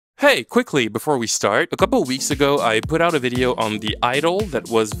Hey, quickly, before we start, a couple weeks ago I put out a video on The Idol that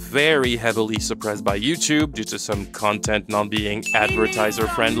was very heavily suppressed by YouTube due to some content not being advertiser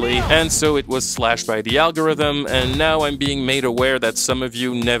friendly, and so it was slashed by the algorithm, and now I'm being made aware that some of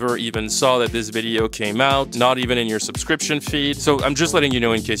you never even saw that this video came out, not even in your subscription feed, so I'm just letting you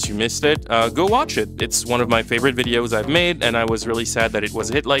know in case you missed it. Go watch it. It's one of my favorite videos I've made, and I was really sad that it was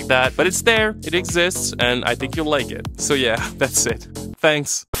a hit like that, but it's there, it exists, and I think you'll like it. So yeah, that's it.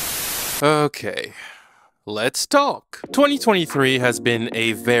 Thanks. Okay, let's talk. 2023 has been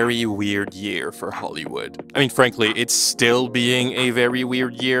a very weird year for Hollywood. I mean, frankly, it's still being a very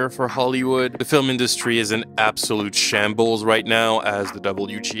weird year for Hollywood. The film industry is in absolute shambles right now as the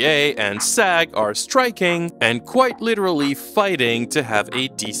WGA and SAG are striking and quite literally fighting to have a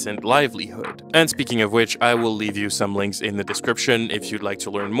decent livelihood. And speaking of which, I will leave you some links in the description if you'd like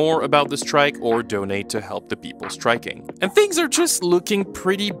to learn more about the strike or donate to help the people striking. And things are just looking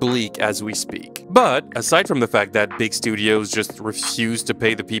pretty bleak as we speak. But aside from the fact that big studios just refuse to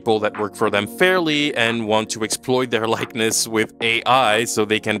pay the people that work for them fairly and want to exploit their likeness with AI so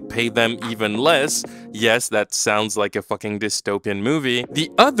they can pay them even less, yes, that sounds like a fucking dystopian movie.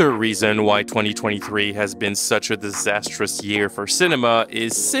 The other reason why 2023 has been such a disastrous year for cinema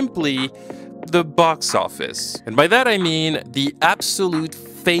is simply the box office. And by that I mean the absolute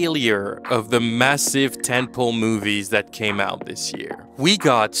failure of the massive tentpole movies that came out this year. We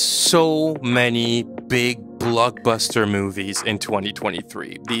got so many big blockbuster movies in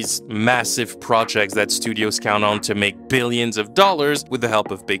 2023. These massive projects that studios count on to make billions of dollars with the help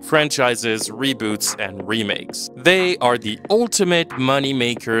of big franchises, reboots, and remakes. They are the ultimate money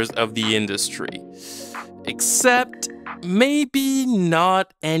makers of the industry. Except maybe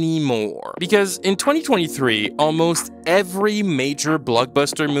not anymore. Because in 2023, almost every major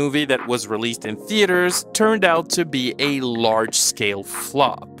blockbuster movie that was released in theaters turned out to be a large-scale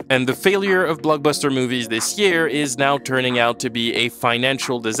flop. And the failure of blockbuster movies this year is now turning out to be a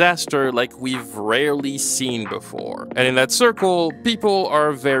financial disaster like we've rarely seen before. And in that circle, people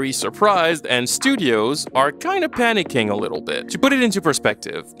are very surprised and studios are kind of panicking a little bit. To put it into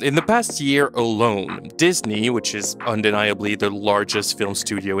perspective, in the past year alone, Disney, which is undeniably the largest film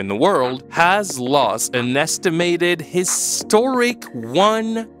studio in the world, has lost an estimated historic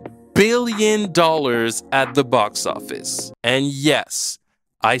 $1 billion at the box office. And yes,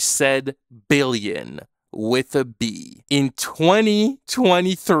 I said billion with a B. In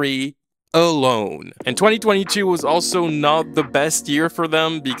 2023 alone. And 2022 was also not the best year for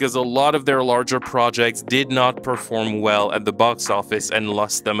them because a lot of their larger projects did not perform well at the box office and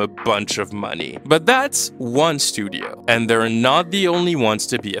lost them a bunch of money. But that's one studio, and they're not the only ones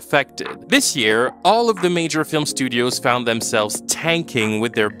to be affected. This year, all of the major film studios found themselves tanking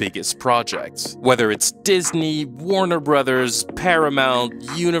with their biggest projects. Whether it's Disney, Warner Brothers, Paramount,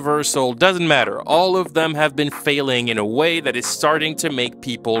 Universal, doesn't matter. All of them have been failing in a way that is starting to make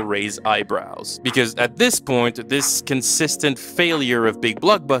people raise eyebrows. Because at this point, this consistent failure of big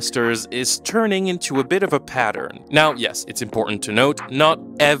blockbusters is turning into a bit of a pattern. Now, yes, it's important to note, not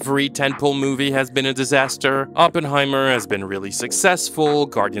every tentpole movie has been a disaster. Oppenheimer has been really successful,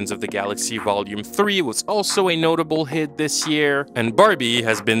 Guardians of the Galaxy Volume 3 was also a notable hit this year, and Barbie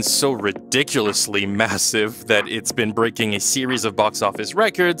has been so ridiculously massive that it's been breaking a series of box office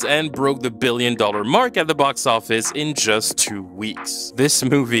records and broke the $1 billion mark at the box office in just 2 weeks. This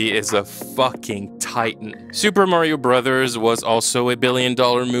movie is a fucking titan. Super Mario Bros. Was also a $1 billion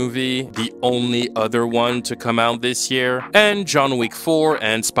movie, the only other one to come out this year, and John Wick 4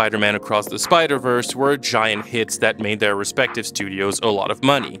 and Spider-Man Across the Spider-Verse were giant hits that made their respective studios a lot of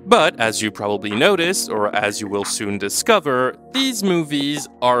money. But as you probably noticed, or as you will soon discover, these movies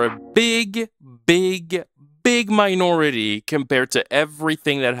are a big minority compared to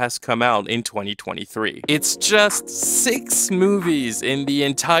everything that has come out in 2023. It's just 6 movies in the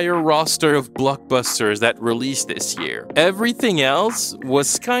entire roster of blockbusters that released this year. Everything else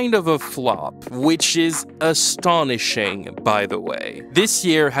was kind of a flop, which is astonishing, by the way. This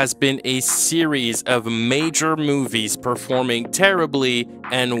year has been a series of major movies performing terribly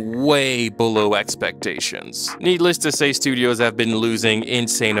and way below expectations. Needless to say, studios have been losing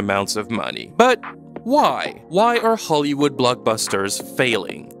insane amounts of money. But why? Why are Hollywood blockbusters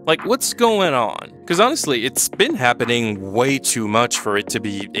failing? Like, what's going on? Because honestly, it's been happening way too much for it to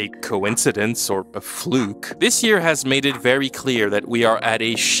be a coincidence or a fluke. This year has made it very clear that we are at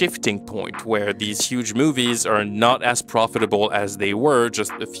a shifting point where these huge movies are not as profitable as they were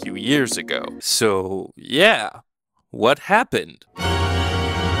just a few years ago. So, yeah, what happened?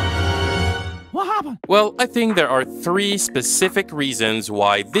 What happened? Well, I think there are 3 specific reasons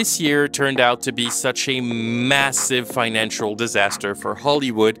why this year turned out to be such a massive financial disaster for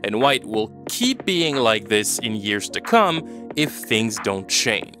Hollywood, and why it will keep being like this in years to come if things don't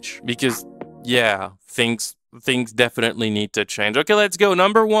change. Because, yeah, things definitely need to change. Okay, let's go.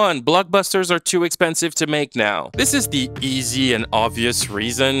 Number 1, blockbusters are too expensive to make now. This is the easy and obvious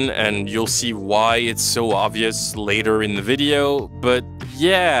reason, and you'll see why it's so obvious later in the video, but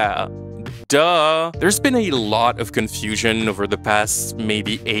yeah. Duh. There's been a lot of confusion over the past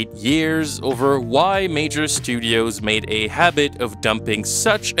maybe 8 years over why major studios made a habit of dumping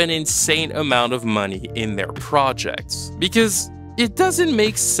such an insane amount of money in their projects. Because it doesn't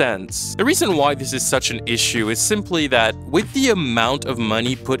make sense. The reason why this is such an issue is simply that with the amount of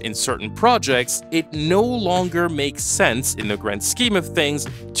money put in certain projects, it no longer makes sense in the grand scheme of things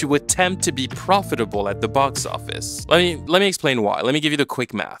to attempt to be profitable at the box office. Let me explain why. Let me give you the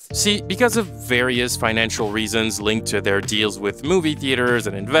quick math. See, because of various financial reasons linked to their deals with movie theaters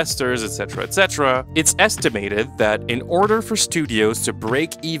and investors, etc., it's estimated that in order for studios to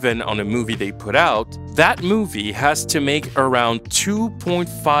break even on a movie they put out, that movie has to make around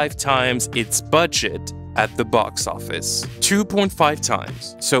 2.5 times its budget at the box office. 2.5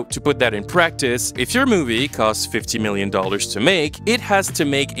 times. So to put that in practice, if your movie costs $50 million to make, it has to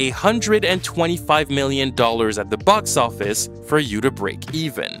make $125 million at the box office for you to break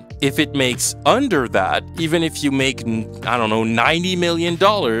even. If it makes under that, even if you make, I don't know, $90 million,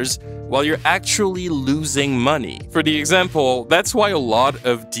 well, you're actually losing money. For the example, that's why a lot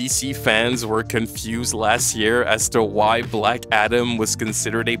of DC fans were confused last year as to why Black Adam was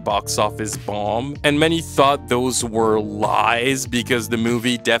considered a box office bomb, and many thought those were lies because the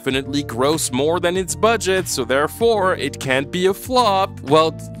movie definitely grossed more than its budget, so therefore it can't be a flop.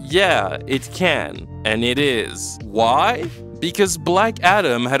 Well, yeah, it can, and it is. Why? Because Black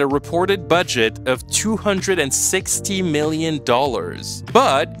Adam had a reported budget of $260 million,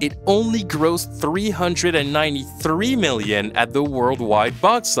 but it only grossed $393 million at the worldwide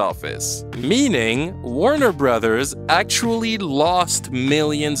box office. Meaning, Warner Brothers actually lost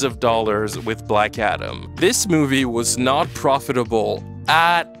millions of dollars with Black Adam. This movie was not profitable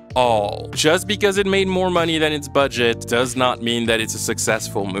at all. Just because it made more money than its budget does not mean that it's a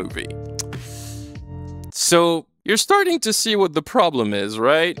successful movie. So, you're starting to see what the problem is,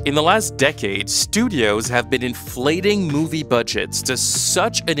 right? In the last decade, studios have been inflating movie budgets to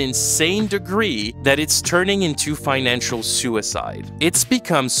such an insane degree that it's turning into financial suicide. It's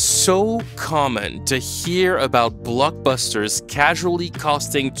become so common to hear about blockbusters casually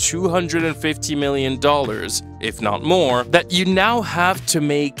costing $250 million, if not more, that you now have to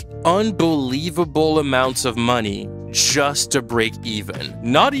make unbelievable amounts of money just to break even.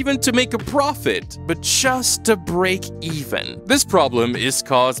 Not even to make a profit, but just to break even. This problem is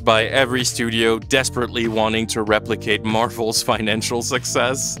caused by every studio desperately wanting to replicate Marvel's financial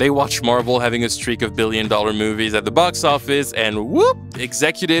success. They watch Marvel having a streak of billion-dollar movies at the box office, and whoop,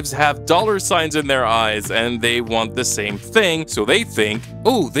 executives have dollar signs in their eyes, and they want the same thing, so they think,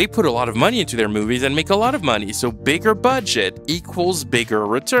 oh, they put a lot of money into their movies and make a lot of money, so bigger budget equals bigger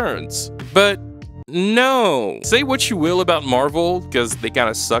returns. But no. Say what you will about Marvel, because they kind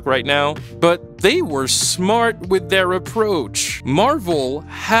of suck right now, but they were smart with their approach. Marvel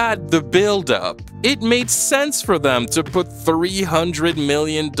had the build-up. It made sense for them to put $300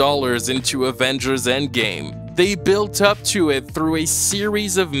 million into Avengers Endgame. They built up to it through a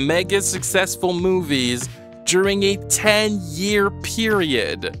series of mega successful movies during a 10-year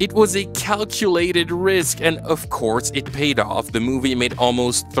period. It was a calculated risk, and of course it paid off. The movie made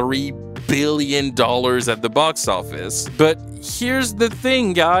almost $3 billion at the box office. But here's the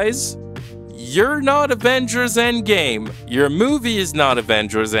thing, guys. You're not Avengers Endgame. Your movie is not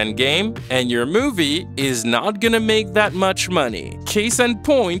Avengers Endgame, and your movie is not gonna make that much money. Case in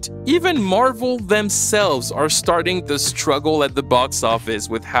point, even Marvel themselves are starting to struggle at the box office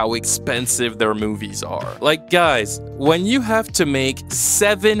with how expensive their movies are. Like, guys, when you have to make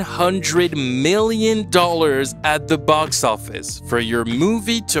 $700 million at the box office for your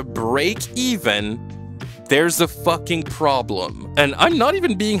movie to break even, there's a fucking problem. And I'm not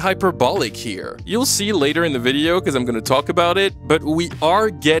even being hyperbolic here. You'll see later in the video because I'm going to talk about it, but we are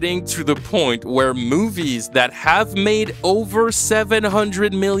getting to the point where movies that have made over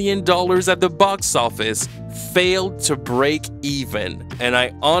 $700 million at the box office failed to break even, and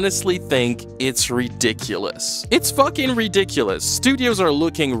I honestly think it's ridiculous. It's fucking ridiculous. Studios are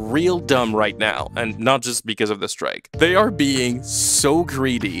looking real dumb right now, and not just because of the strike. They are being so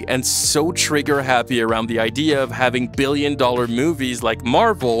greedy and so trigger happy around the idea of having billion-dollar movies like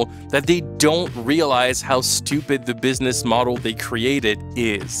Marvel that they don't realize how stupid the business model they created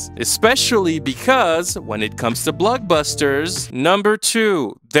is. Especially because when it comes to blockbusters, number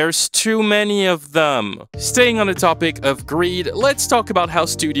 2, there's too many of them. Staying on the topic of greed, let's talk about how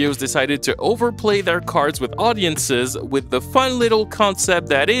studios decided to overplay their cards with audiences with the fun little concept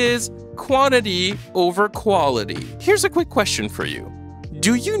that is quantity over quality. Here's a quick question for you.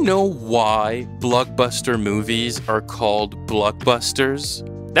 Do you know why blockbuster movies are called blockbusters?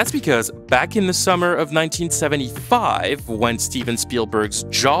 That's because back in the summer of 1975, when Steven Spielberg's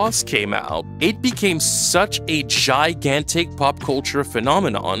Jaws came out, it became such a gigantic pop culture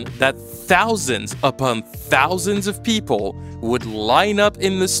phenomenon that thousands upon thousands of people would line up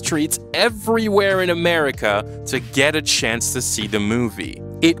in the streets everywhere in America to get a chance to see the movie.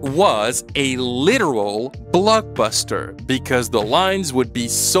 It was a literal blockbuster because the lines would be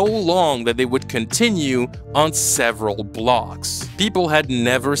so long that they would continue on several blocks. People had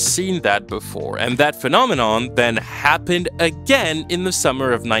never seen that before, and that phenomenon then happened again in the summer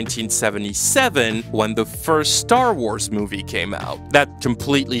of 1977 when the first Star Wars movie came out. That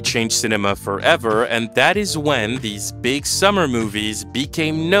completely changed cinema forever, and that is when these big summer movies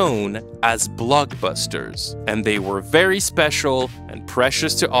became known as blockbusters, and they were very special and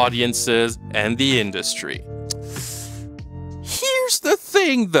precious to audiences and the industry. Here's the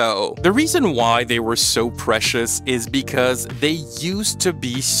thing though, the reason why they were so precious is because they used to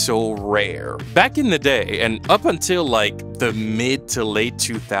be so rare. Back in the day, and up until like the mid to late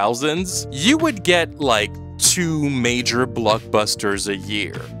 2000s, you would get like 2 major blockbusters a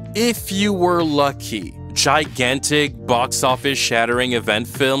year. If you were lucky. Gigantic box office shattering event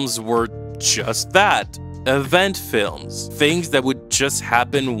films were just that. Event films. Things that would just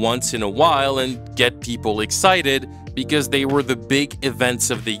happen once in a while and get people excited because they were the big events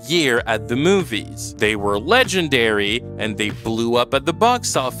of the year at the movies. They were legendary and they blew up at the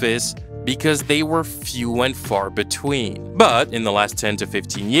box office because they were few and far between. But in the last 10 to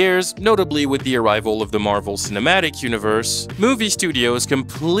 15 years, notably with the arrival of the Marvel Cinematic Universe, movie studios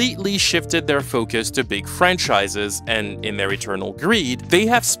completely shifted their focus to big franchises, and in their eternal greed, they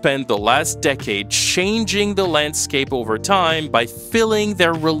have spent the last decade changing the landscape over time by filling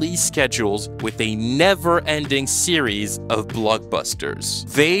their release schedules with a never-ending series of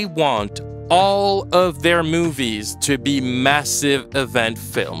blockbusters. They want all of their movies to be massive event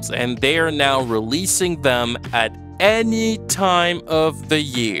films, and they are now releasing them at any time of the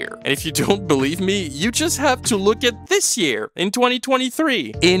year. And if you don't believe me, you just have to look at this year, in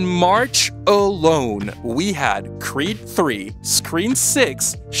 2023. In March alone, we had Creed 3, Scream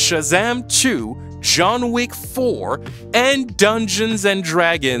 6, Shazam 2, John Wick 4, and Dungeons &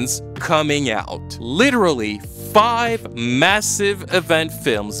 Dragons coming out. Literally 5 massive event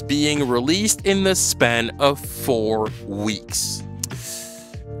films being released in the span of 4 weeks.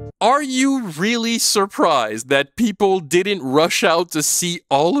 Are you really surprised that people didn't rush out to see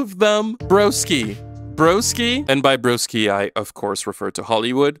all of them? Broski, and by broski I of course refer to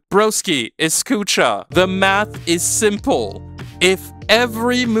Hollywood. Broski, escucha, the math is simple. If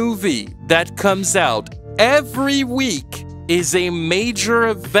every movie that comes out every week is a major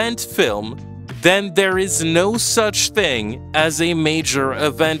event film, then there is no such thing as a major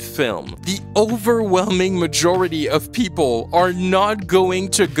event film. The overwhelming majority of people are not going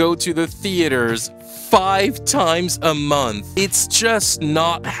to go to the theaters 5 times a month. It's just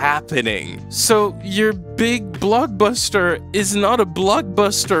not happening. So your big blockbuster is not a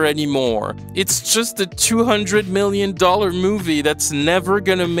blockbuster anymore. It's just a $200 million movie that's never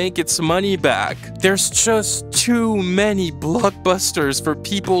gonna make its money back. There's just too many blockbusters for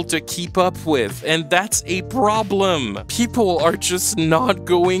people to keep up with, and that's a problem. People are just not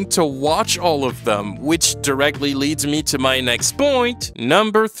going to watch all of them, which directly leads me to my next point.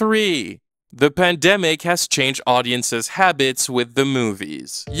 Number 3. The pandemic has changed audiences' habits with the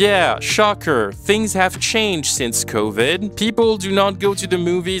movies. Yeah, shocker, things have changed since COVID. People do not go to the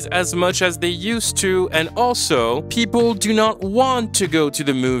movies as much as they used to, and also, people do not want to go to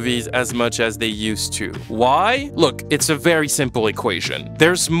the movies as much as they used to. Why? Look, it's a very simple equation.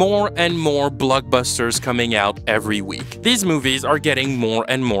 There's more and more blockbusters coming out every week. These movies are getting more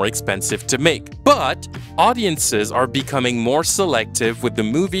and more expensive to make, but audiences are becoming more selective with the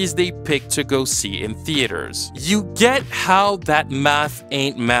movies they pick to go see in theaters. You get how that math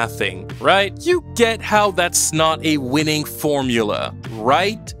ain't mathing, right? You get how that's not a winning formula.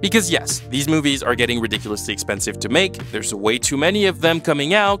 right? Because yes, these movies are getting ridiculously expensive to make, there's way too many of them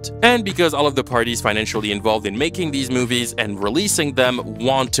coming out, and because all of the parties financially involved in making these movies and releasing them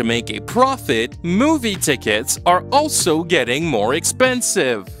want to make a profit, movie tickets are also getting more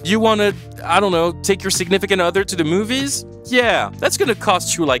expensive. You wanna, I don't know, take your significant other to the movies? Yeah, that's gonna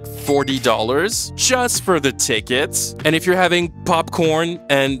cost you like $40 just for the tickets. And if you're having popcorn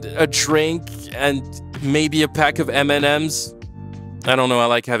and a drink and maybe a pack of M&Ms, I don't know, I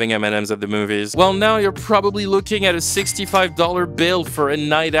like having M&Ms at the movies. Well, now you're probably looking at a $65 bill for a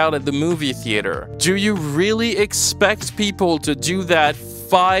night out at the movie theater. Do you really expect people to do that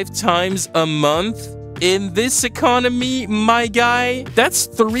 5 times a month? In this economy, my guy, that's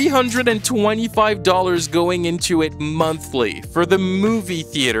 $325 going into it monthly for the movie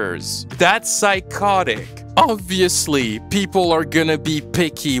theaters. That's psychotic. Obviously, people are gonna be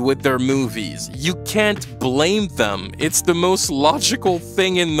picky with their movies. You can't blame them. It's the most logical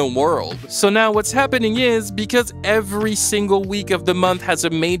thing in the world. So now what's happening is, because every single week of the month has a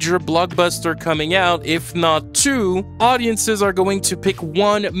major blockbuster coming out, if not 2, audiences are going to pick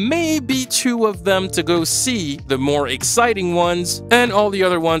 1, maybe 2 of them to go see, the more exciting ones, and all the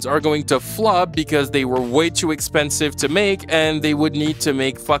other ones are going to flop because they were way too expensive to make and they would need to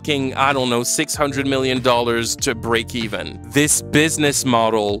make fucking, I don't know, $600 million to break even. This business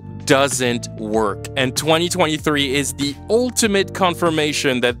model doesn't work, and 2023 is the ultimate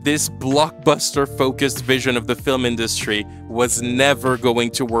confirmation that this blockbuster-focused vision of the film industry was never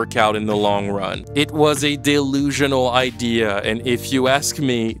going to work out in the long run. It was a delusional idea, and if you ask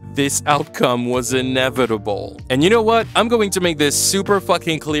me, this outcome was inevitable. And you know what? I'm going to make this super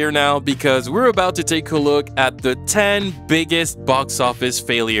fucking clear now, because we're about to take a look at the 10 biggest box office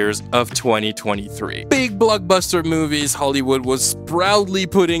failures of 2023. Big blockbuster movies Hollywood was proudly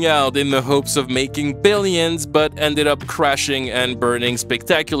putting out in the hopes of making billions, but ended up crashing and burning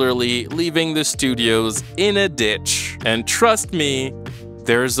spectacularly, leaving the studios in a ditch. And trust me,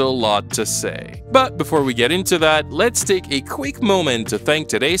 there's a lot to say. But before we get into that, let's take a quick moment to thank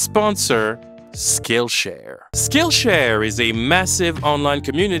today's sponsor, Skillshare. Skillshare is a massive online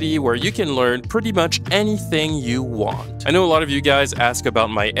community where you can learn pretty much anything you want. I know a lot of you guys ask about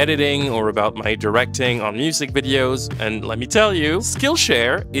my editing or about my directing on music videos, and let me tell you,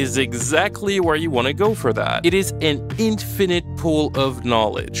 Skillshare is exactly where you want to go for that. It is an infinite pool of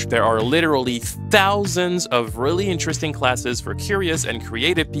knowledge. There are literally thousands of really interesting classes for curious and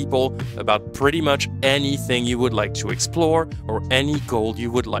creative people about pretty much anything you would like to explore or any goal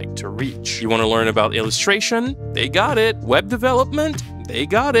you would like to reach. You want to learn about illustration? They got it. Web development? They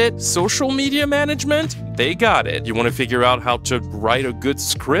got it. Social media management? They got it. You want to figure out how to write a good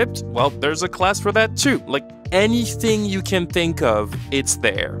script? Well, there's a class for that too. Like, anything you can think of, it's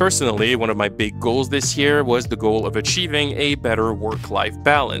there. Personally, one of my big goals this year was the goal of achieving a better work-life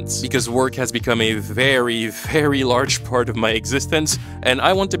balance, because work has become a very, very large part of my existence, and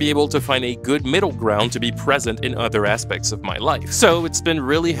I want to be able to find a good middle ground to be present in other aspects of my life. So it's been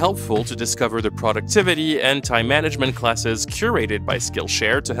really helpful to discover the productivity and time management classes curated by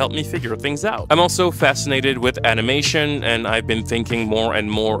Skillshare to help me figure things out. I'm also fascinated with animation, and I've been thinking more and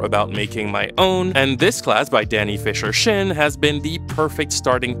more about making my own, and this class by Danny Fisher-Shin has been the perfect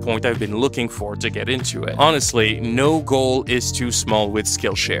starting point I've been looking for to get into it. Honestly, no goal is too small with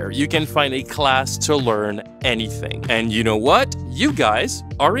Skillshare. You can find a class to learn anything. And you know what? You guys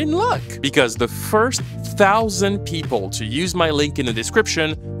are in luck, because the first 1,000 people to use my link in the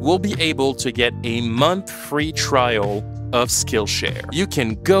description will be able to get a month free trial of Skillshare. You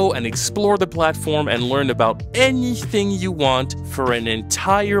can go and explore the platform and learn about anything you want for an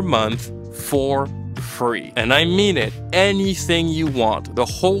entire month for free. And I mean it, anything you want. The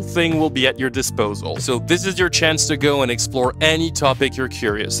whole thing will be at your disposal. So this is your chance to go and explore any topic you're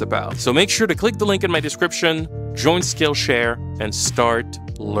curious about. So make sure to click the link in my description, join Skillshare, and start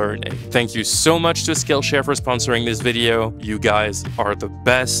learning. Thank you so much to Skillshare for sponsoring this video. You guys are the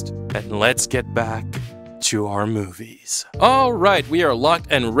best, and let's get back to our movies. Alright, we are locked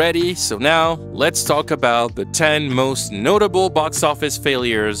and ready, so now let's talk about the 10 most notable box office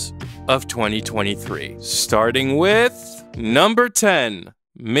failures of 2023. Starting with number 10,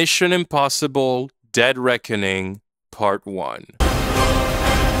 Mission Impossible: Dead Reckoning Part 1.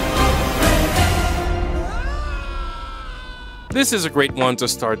 This is a great one to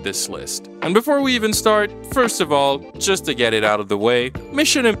start this list. And before we even start, first of all, just to get it out of the way,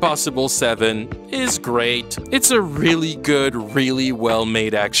 Mission Impossible 7 is great. It's a really good, really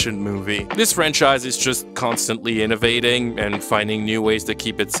well-made action movie. This franchise is just constantly innovating and finding new ways to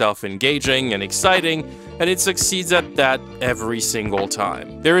keep itself engaging and exciting, and it succeeds at that every single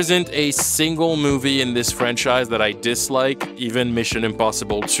time. There isn't a single movie in this franchise that I dislike, even Mission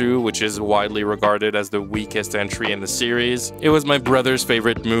Impossible 2, which is widely regarded as the weakest entry in the series. It was my brother's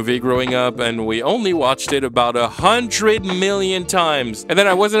favorite movie growing up, and we only watched it about 100 million times. And then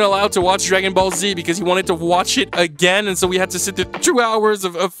I wasn't allowed to watch Dragon Ball Z because he wanted to watch it again, and so we had to sit through 2 hours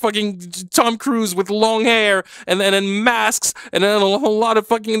of fucking Tom Cruise with long hair, and then masks, and then a whole lot of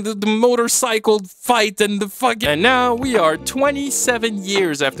fucking the motorcycle fight, and the fucking... And now we are 27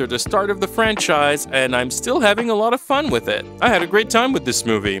 years after the start of the franchise, and I'm still having a lot of fun with it. I had a great time with this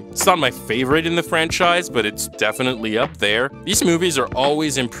movie. It's not my favorite in the franchise, but it's definitely up there. These movies are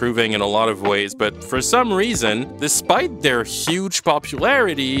always improving in a lot of ways, but for some reason, despite their huge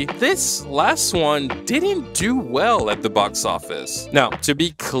popularity, this last one didn't do well at the box office. Now, to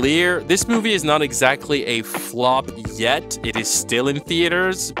be clear, this movie is not exactly a flop yet. It is still in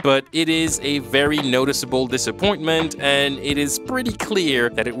theaters, but it is a very noticeable disappointment, and it is pretty clear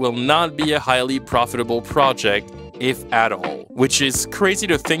that it will not be a highly profitable project, if at all. Which is crazy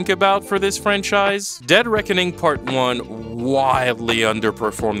to think about for this franchise. Dead Reckoning Part 1 wildly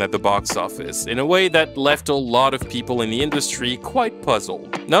underperformed at the box office, in a way that left a lot of people in the industry quite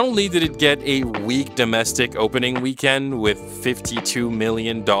puzzled. Not only did it get a weak domestic opening weekend with $52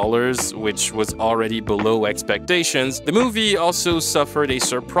 million, which was already below expectations, the movie also suffered a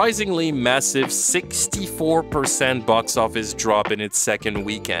surprisingly massive 64% box office drop in its second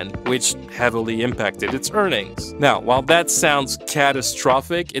weekend, which heavily impacted its earnings. Now, while that sounds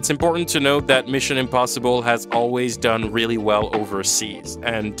catastrophic, it's important to note that Mission Impossible has always done really well overseas,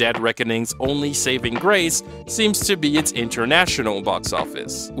 and Dead Reckoning's only saving grace seems to be its international box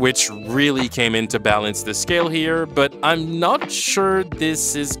office, which really came in to balance the scale here, but I'm not sure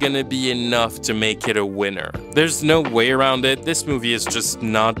this is gonna be enough to make it a winner. There's no way around it. This movie is just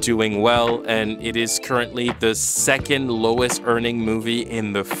not doing well, and it is currently the second lowest earning movie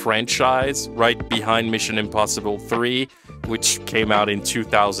in the franchise, right behind Mission Impossible 3, which came out in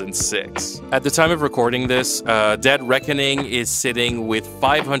 2006. At the time of recording this, Dead Reckoning is sitting with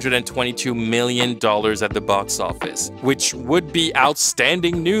 $522 million at the box office, which would be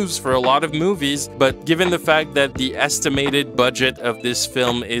outstanding news for a lot of movies, but given the fact that the estimated budget of this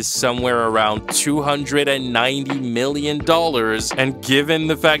film is somewhere around $290 million, and given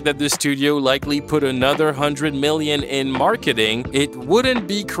the fact that the studio likely put another $100 million in marketing, it wouldn't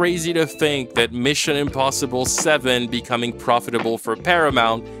be crazy to think that Mission Impossible 7 becoming profitable for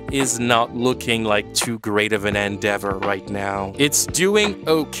Paramount is not looking like too great of an endeavor right now. It's doing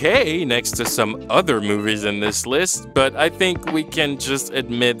okay next to some other movies in this list, but I think we can just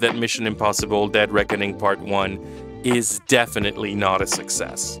admit that Mission Impossible Dead Reckoning Part 1 is definitely not a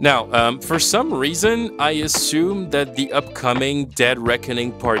success. Now, for some reason, I assumed that the upcoming Dead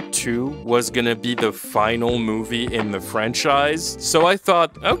Reckoning Part 2 was gonna be the final movie in the franchise, so I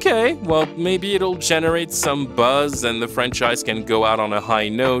thought, okay, well, maybe it'll generate some buzz and the franchise can go out on a high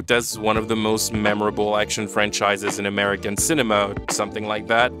note as one of the most memorable action franchises in American cinema, something like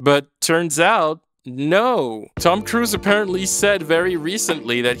that. But turns out, no. Tom Cruise apparently said very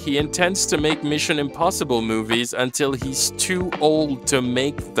recently that he intends to make Mission Impossible movies until he's too old to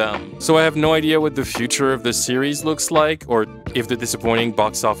make them. So I have no idea what the future of the series looks like, or if the disappointing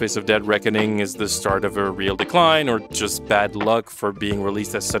box office of Dead Reckoning is the start of a real decline, or just bad luck for being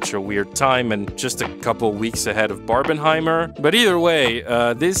released at such a weird time and just a couple weeks ahead of Barbenheimer. But either way,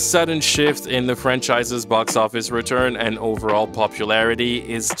 this sudden shift in the franchise's box office return and overall popularity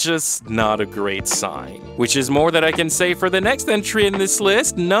is just not a great sign. Which is more that I can say for the next entry in this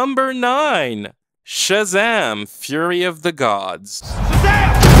list, number 9. Shazam! Fury of the Gods.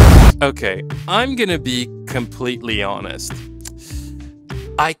 Shazam! Okay, I'm gonna be completely honest.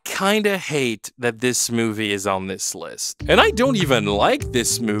 I kinda hate that this movie is on this list. And I don't even like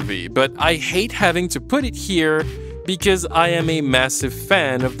this movie, but I hate having to put it here because I am a massive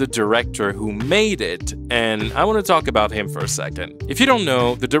fan of the director who made it, and I want to talk about him for a second. If you don't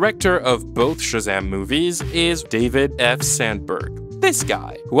know, the director of both Shazam movies is David F. Sandberg. This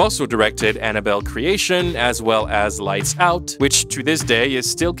guy, who also directed Annabelle Creation as well as Lights Out, which to this day is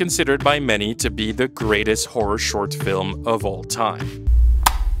still considered by many to be the greatest horror short film of all time.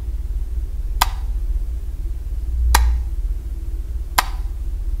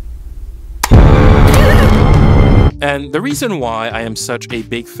 And the reason why I am such a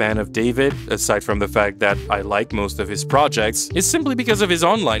big fan of David, aside from the fact that I like most of his projects, is simply because of his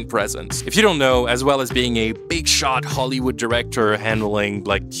online presence. If you don't know, as well as being a big shot Hollywood director handling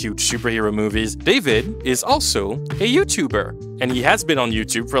like huge superhero movies, David is also a YouTuber. And he has been on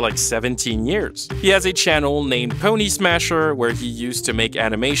YouTube for like 17 years. He has a channel named Pony Smasher where he used to make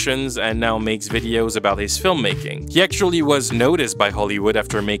animations and now makes videos about his filmmaking. He actually was noticed by Hollywood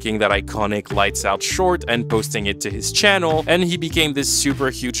after making that iconic Lights Out short and posting it to his channel, and he became this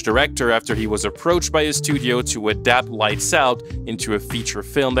super huge director after he was approached by a studio to adapt Lights Out into a feature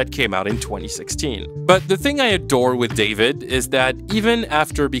film that came out in 2016. But the thing I adore with David is that even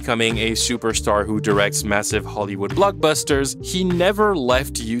after becoming a superstar who directs massive Hollywood blockbusters, he never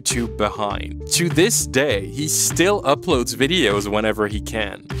left YouTube behind. To this day, he still uploads videos whenever he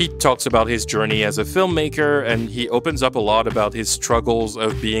can. He talks about his journey as a filmmaker, and he opens up a lot about his struggles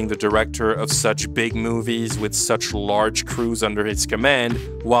of being the director of such big movies with such large crews under his command,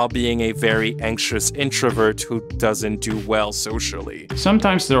 while being a very anxious introvert who doesn't do well socially.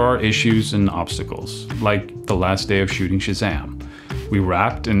 Sometimes there are issues and obstacles, like the last day of shooting Shazam. We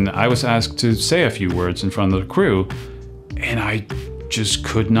wrapped and I was asked to say a few words in front of the crew, and I just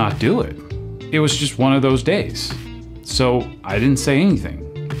could not do it. It was just one of those days. So I didn't say anything.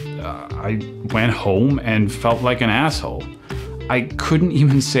 I went home and felt like an asshole. I couldn't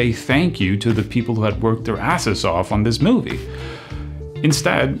even say thank you to the people who had worked their asses off on this movie.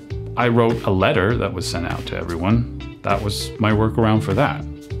 Instead, I wrote a letter that was sent out to everyone. That was my workaround for that.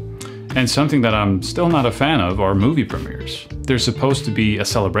 And something that I'm still not a fan of are movie premieres. They're supposed to be a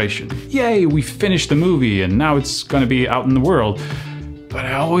celebration. Yay, we finished the movie and now it's gonna be out in the world. But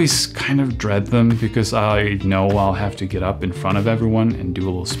I always kind of dread them because I know I'll have to get up in front of everyone and do a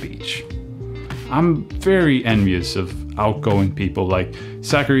little speech. I'm very envious of outgoing people like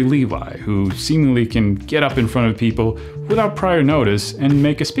Zachary Levi, who seemingly can get up in front of people without prior notice and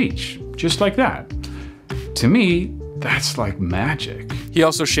make a speech, just like that. To me, that's like magic. He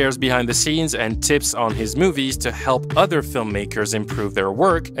also shares behind the scenes and tips on his movies to help other filmmakers improve their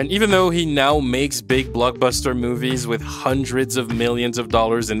work, and even though he now makes big blockbuster movies with hundreds of millions of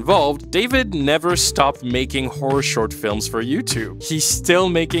dollars involved, David never stopped making horror short films for YouTube. He's still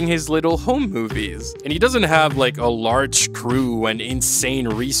making his little home movies. And he doesn't have like a large crew and insane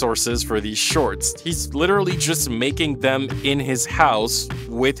resources for these shorts. He's literally just making them in his house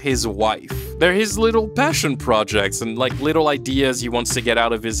with his wife. They're his little passion projects and like little ideas he wants to get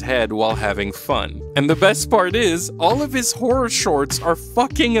out of his head while having fun. And the best part is, all of his horror shorts are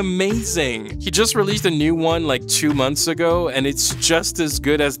fucking amazing. He just released a new one like 2 months ago, and it's just as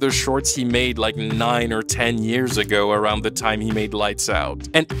good as the shorts he made like 9 or 10 years ago around the time he made Lights Out.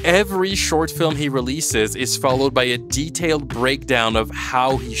 And every short film he releases is followed by a detailed breakdown of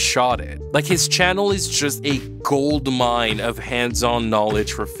how he shot it. Like, his channel is just a gold mine of hands-on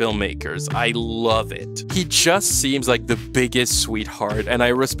knowledge for filmmakers. I love it. He just seems like the biggest sweetheart, and I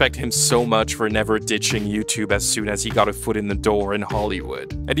respect him so much for never ditching YouTube as soon as he got a foot in the door in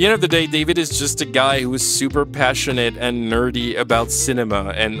Hollywood. At the end of the day, David is just a guy who is super passionate and nerdy about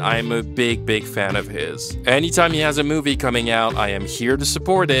cinema, and I'm a big fan of his. Anytime he has a movie coming out, I am here to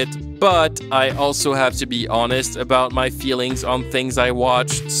support it, but I also have to be honest about my feelings on things I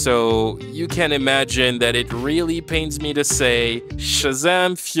watched, so you can imagine that it really pains me to say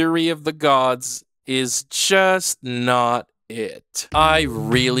Shazam! Fury of the Gods is just not it. I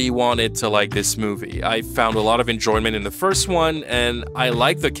really wanted to like this movie. I found a lot of enjoyment in the first one, and I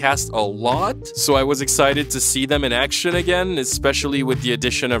like the cast a lot, so I was excited to see them in action again, especially with the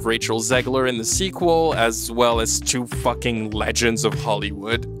addition of Rachel Zegler in the sequel, as well as 2 fucking legends of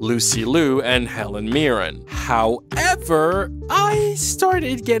Hollywood, Lucy Liu and Helen Mirren. However, I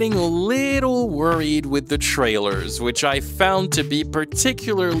started getting a little worried with the trailers, which I found to be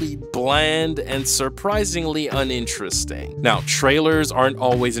particularly bland and surprisingly uninteresting. Now, trailers aren't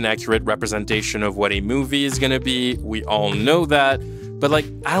always an accurate representation of what a movie is gonna be, we all know that, but like,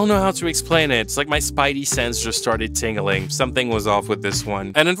 I don't know how to explain it. It's like my spidey sense just started tingling. Something was off with this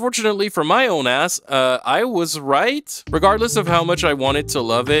one. And unfortunately for my own ass, I was right. Regardless of how much I wanted to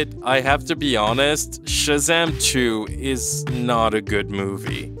love it, I have to be honest, Shazam 2 is not a good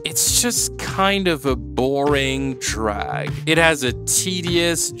movie. It's just kind of a boring drag. It has a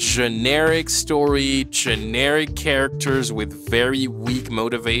tedious, generic story, generic characters with very weak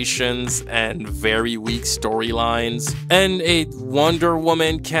motivations and very weak storylines, and a Wonder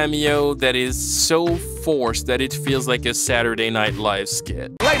Woman cameo that is so forced that it feels like a Saturday Night Live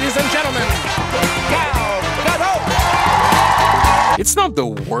skit. Ladies and gentlemen, It's not the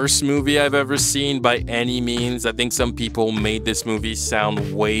worst movie I've ever seen by any means. I think some people made this movie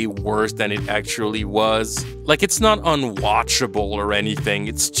sound way worse than it actually was. Like, it's not unwatchable or anything.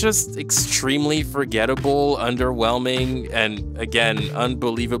 It's just extremely forgettable, underwhelming, and again,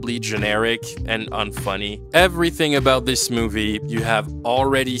 unbelievably generic and unfunny. Everything about this movie you have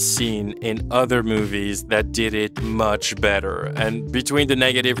already seen in other movies that did it much better. And between the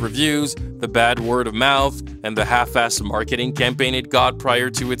negative reviews, the bad word of mouth, and the half-assed marketing campaign it got prior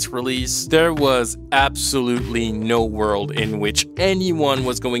to its release, there was absolutely no world in which anyone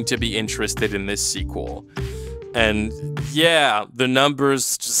was going to be interested in this sequel. And yeah, the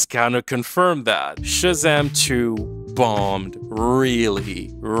numbers just kind of confirm that. Shazam 2 bombed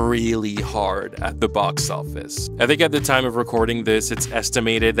really hard at the box office. I think at the time of recording this, it's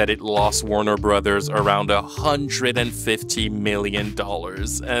estimated that it lost Warner Brothers around $150 million,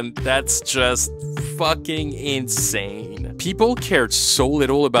 and that's just fucking insane. People cared so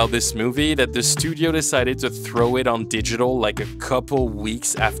little about this movie that the studio decided to throw it on digital like a couple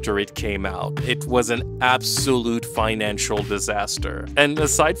weeks after it came out. It was an absolute financial disaster. And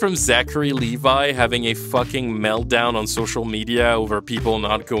aside from Zachary Levi having a fucking meltdown on social media over people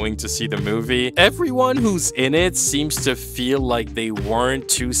not going to see the movie, everyone who's in it seems to feel like they weren't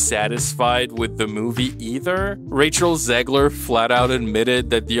too satisfied with the movie either. Rachel Zegler flat out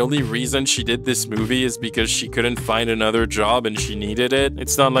admitted that the only reason she did this movie is because she couldn't find another job and she needed it.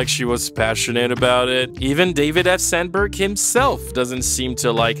 It's not like she was passionate about it. Even David F. Sandberg himself doesn't seem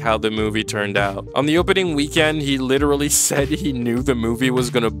to like how the movie turned out. On the opening weekend, he literally said he knew the movie was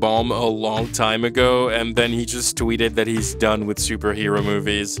gonna bomb a long time ago, and then he just tweeted that he's done with superhero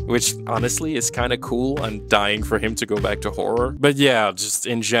movies, which honestly is kind of cool. I'm dying for him to go back to horror. But yeah, just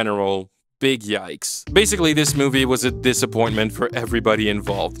in general, big yikes. Basically, this movie was a disappointment for everybody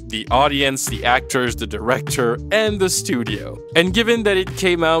involved. The audience, the actors, the director, and the studio. And given that it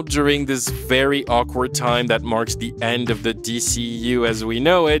came out during this very awkward time that marks the end of the DCEU as we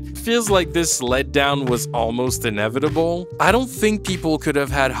know it, feels like this letdown was almost inevitable. I don't think people could have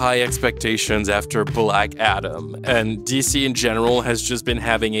had high expectations after Black Adam, and DC in general has just been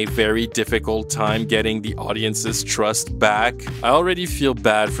having a very difficult time getting the audience's trust back. I already feel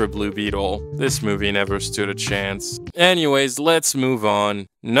bad for Blue Beetle. This movie never stood a chance. Anyways, let's move on.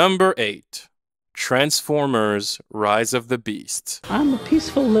 Number 8. Transformers: Rise of the Beast. I'm a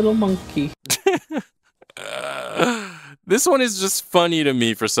peaceful little monkey. This one is just funny to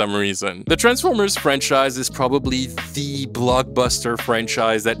me for some reason. The Transformers franchise is probably the blockbuster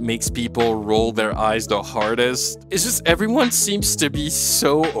franchise that makes people roll their eyes the hardest. It's just everyone seems to be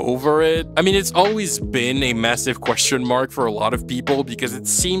so over it. I mean, it's always been a massive question mark for a lot of people because it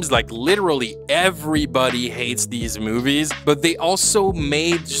seems like literally everybody hates these movies, but they also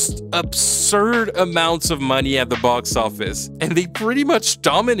made just absurd amounts of money at the box office. And they pretty much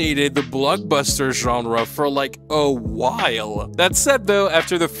dominated the blockbuster genre for like a while. That said though,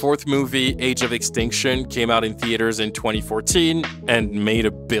 after the fourth movie, Age of Extinction, came out in theaters in 2014 and made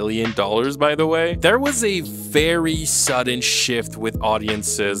 $1 billion by the way, there was a very sudden shift with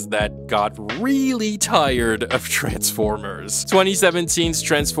audiences that got really tired of Transformers. 2017's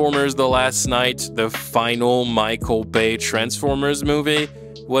Transformers: The Last Knight, the final Michael Bay Transformers movie,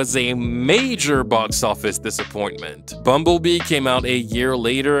 was a major box office disappointment. Bumblebee came out a year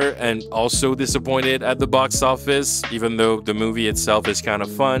later and also disappointed at the box office, even though the movie itself is kind of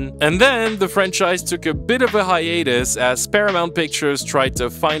fun. And then the franchise took a bit of a hiatus as Paramount Pictures tried to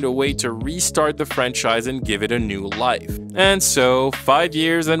find a way to restart the franchise and give it a new life. And so, 5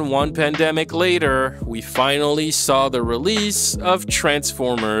 years and 1 pandemic later, we finally saw the release of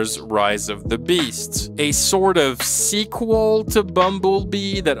Transformers: Rise of the Beast, a sort of sequel to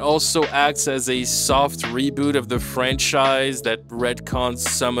Bumblebee that also acts as a soft reboot of the franchise that retcons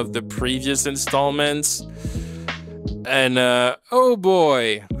some of the previous installments. And oh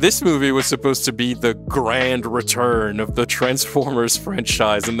boy, this movie was supposed to be the grand return of the Transformers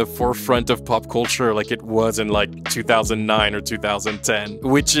franchise in the forefront of pop culture like it was in like 2009 or 2010,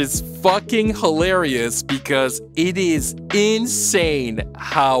 which is fucking hilarious because it is insane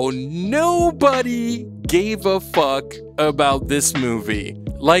how nobody gave a fuck about this movie.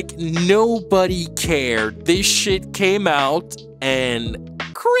 Like, nobody cared. This shit came out and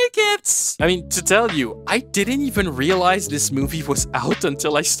crickets! I mean, to tell you, I didn't even realize this movie was out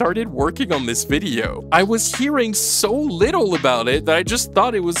until I started working on this video. I was hearing so little about it that I just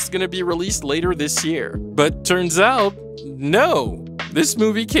thought it was gonna be released later this year. But turns out, no. This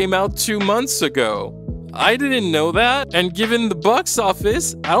movie came out 2 months ago. I didn't know that. And given the box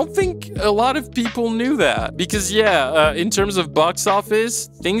office, I don't think a lot of people knew that. Because yeah, in terms of box office,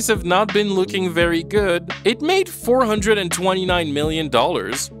 things have not been looking very good. It made $429 million,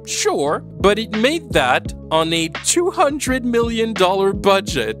 sure, but it made that on a $200 million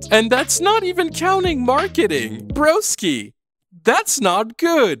budget. And that's not even counting marketing. Broski, that's not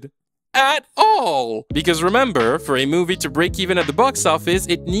good. At all. Because remember, for a movie to break even at the box office,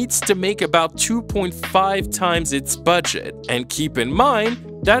 it needs to make about 2.5 times its budget. And keep in mind,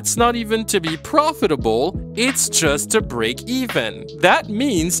 that's not even to be profitable, it's just to break even. That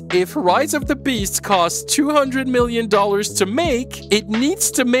means if Rise of the Beast costs $200 million to make, it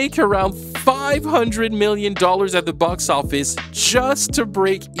needs to make around $500 million at the box office just to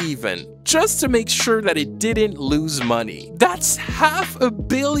break even. Just to make sure that it didn't lose money. That's $500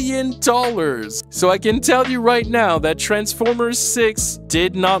 million. So I can tell you right now that Transformers 6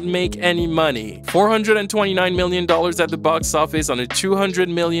 did not make any money. $429 million at the box office on a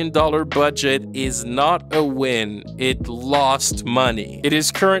 $200 million budget is not a win. It lost money. It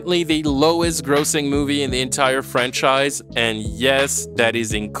is currently the lowest grossing movie in the entire franchise, and yes, that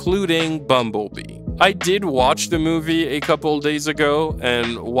is including Bumblebee. I did watch the movie a couple days ago,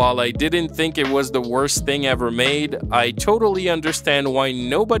 and while I didn't think it was the worst thing ever made, I totally understand why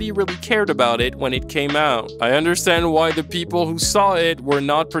nobody really cared about it when it came out. I understand why the people who saw it were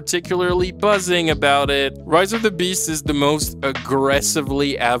not particularly buzzing about it. Rise of the Beast is the most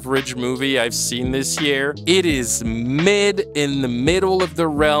aggressively average movie I've seen this year. It is mid, in the middle of the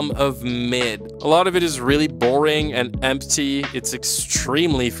realm of mid. A lot of it is really boring and empty. It's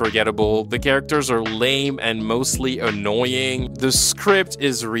extremely forgettable. The characters are lame and mostly annoying. The script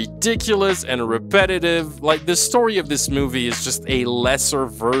is ridiculous and repetitive. Like, the story of this movie is just a lesser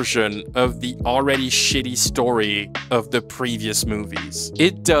version of the already shitty story of the previous movies.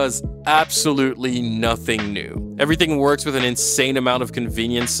 It does absolutely nothing new. Everything works with an insane amount of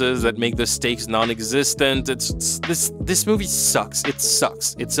conveniences that make the stakes non-existent. This movie sucks. It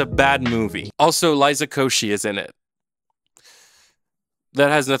sucks. It's a bad movie. Also, Liza Koshy is in it. That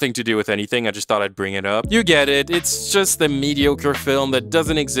has nothing to do with anything, I just thought I'd bring it up. You get it, it's just a mediocre film that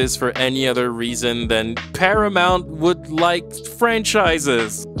doesn't exist for any other reason than Paramount would like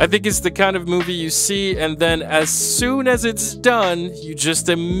franchises. I think it's the kind of movie you see and then as soon as it's done, you just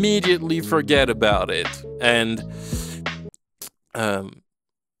immediately forget about it. And,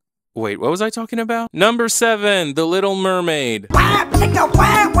 wait, what was I talking about? Number 7, The Little Mermaid.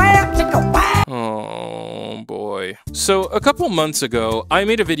 Oh boy. So a couple months ago, I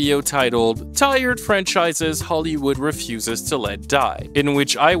made a video titled Tired Franchises Hollywood Refuses to Let Die, in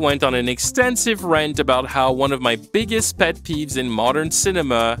which I went on an extensive rant about how one of my biggest pet peeves in modern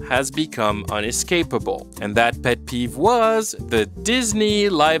cinema has become unescapable. And that pet peeve was the Disney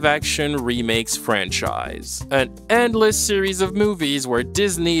live-action remakes franchise. An endless series of movies where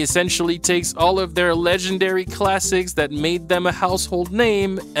Disney essentially takes all of their legendary classics that made them a household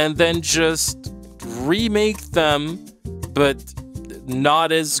name and then just remake them, but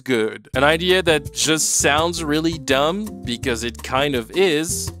not as good. An idea that just sounds really dumb, because it kind of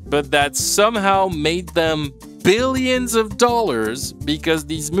is, but that somehow made them billions of dollars because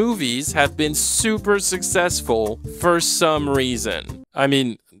these movies have been super successful for some reason. I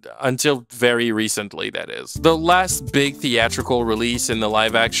mean, until very recently, that is. The last big theatrical release in the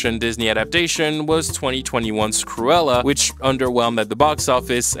live-action Disney adaptation was 2021's Cruella, which underwhelmed at the box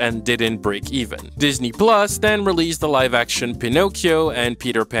office and didn't break even. Disney Plus then released the live-action Pinocchio and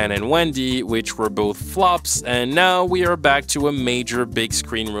Peter Pan and Wendy, which were both flops, and now we are back to a major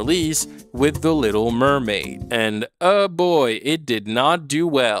big-screen release with The Little Mermaid. And oh boy, it did not do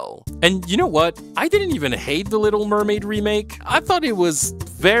well. And you know what? I didn't even hate The Little Mermaid remake. I thought it was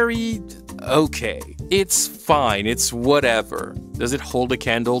very okay. It's fine, it's whatever. Does it hold a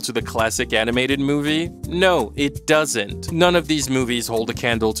candle to the classic animated movie? No, it doesn't. None of these movies hold a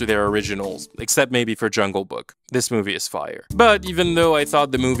candle to their originals, except maybe for Jungle Book. This movie is fire. But even though I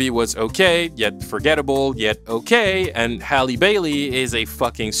thought the movie was okay, yet forgettable, yet okay, and Halle Bailey is a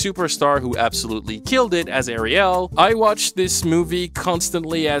fucking superstar who absolutely killed it as Ariel, I watched this movie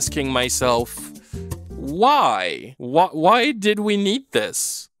constantly asking myself, why? Why did we need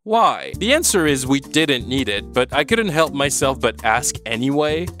this? Why? The answer is we didn't need it, but I couldn't help myself but ask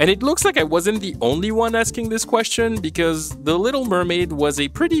anyway. And it looks like I wasn't the only one asking this question, because The Little Mermaid was a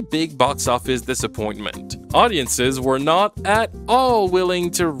pretty big box office disappointment. Audiences were not at all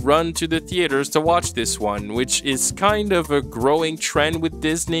willing to run to the theaters to watch this one, which is kind of a growing trend with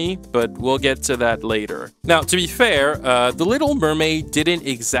Disney, but we'll get to that later. Now, to be fair, The Little Mermaid didn't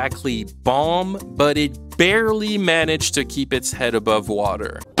exactly bomb, but it barely managed to keep its head above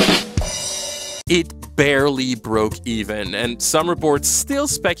water. It barely broke even, and some reports still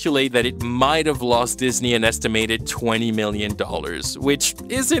speculate that it might have lost Disney an estimated $20 million, which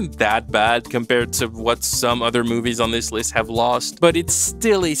isn't that bad compared to what some other movies on this list have lost, but it's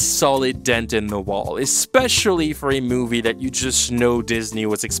still a solid dent in the wall, especially for a movie that you just know Disney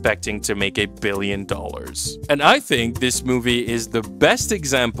was expecting to make $1 billion. And I think this movie is the best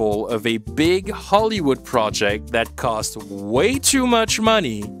example of a big Hollywood project that cost way too much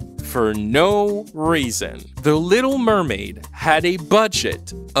money for no reason. The Little Mermaid had a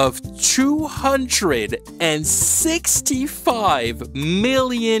budget of $265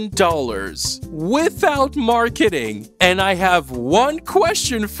 million without marketing. And I have one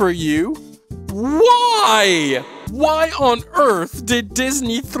question for you. Why? Why on earth did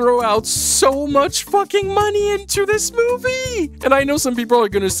Disney throw out so much fucking money into this movie? And I know some people are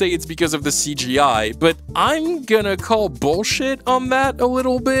gonna say it's because of the CGI, but I'm gonna call bullshit on that a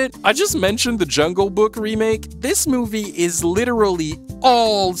little bit. I just mentioned the Jungle Book remake. This movie is literally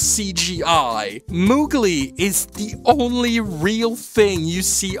all CGI. Mowgli is the only real thing you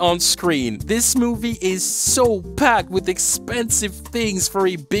see on screen. This movie is so packed with expensive things for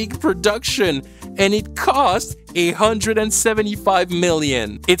a big production, and it cost $175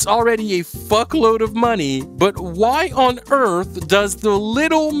 million. It's already a fuckload of money, but why on earth does The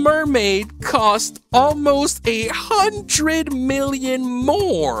Little Mermaid cost almost $100 million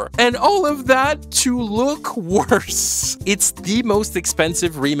more? And all of that to look worse. It's the most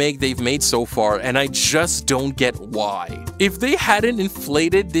expensive remake they've made so far, and I just don't get why. If they hadn't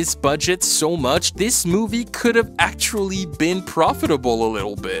inflated this budget so much, this movie could have actually been profitable a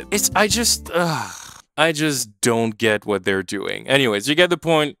little bit. I just don't get what they're doing. Anyways, you get the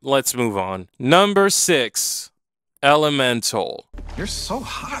point. Let's move on. Number 6, Elemental. You're so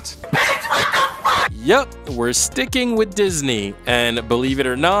hot. Yep, we're sticking with Disney, and believe it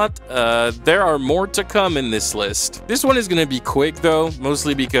or not, there are more to come in this list. This one is gonna be quick though,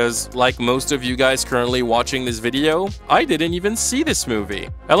 mostly because, like most of you guys currently watching this video, I didn't even see this movie.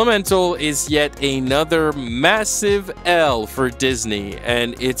 Elemental is yet another massive L for Disney,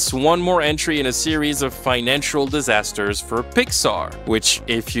 and it's one more entry in a series of financial disasters for Pixar, which,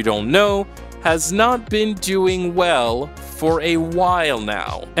 if you don't know, has not been doing well for a while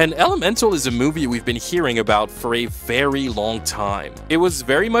now. And Elemental is a movie we've been hearing about for a very long time. It was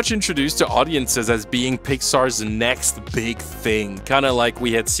very much introduced to audiences as being Pixar's next big thing, kinda like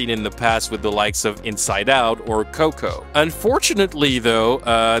we had seen in the past with the likes of Inside Out or Coco. Unfortunately though,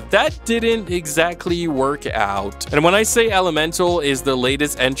 that didn't exactly work out. And when I say Elemental is the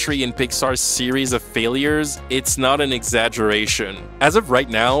latest entry in Pixar's series of failures, it's not an exaggeration. As of right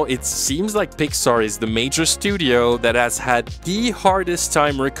now, it seems like Pixar is the major studio that has had the hardest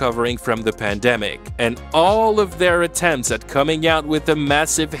time recovering from the pandemic, and all of their attempts at coming out with a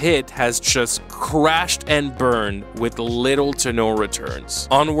massive hit has just crashed and burned with little to no returns.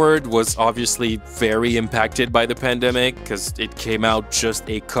 Onward was obviously very impacted by the pandemic because it came out just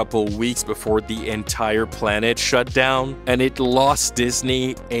a couple weeks before the entire planet shut down, and it lost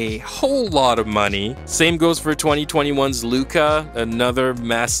Disney a whole lot of money. Same goes for 2021's Luca, another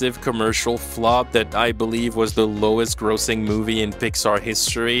massive commercial flop that I believe was the lowest grossing movie in Pixar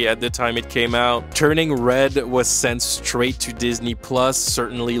history at the time it came out. Turning Red was sent straight to Disney Plus,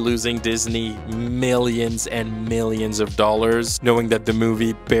 certainly losing Disney millions and millions of dollars, knowing that the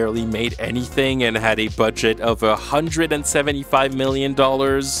movie barely made anything and had a budget of $175 million.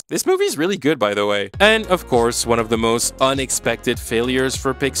 This movie's really good, by the way. And of course, one of the most unexpected failures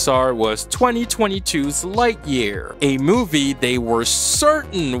for Pixar was 2022's Lightyear, a movie they were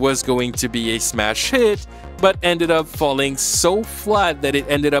certain was going to be a smash hit, but ended up falling so flat that it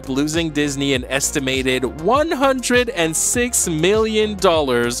ended up losing Disney an estimated $106 million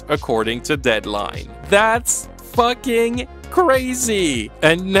according to Deadline. That's fucking crazy!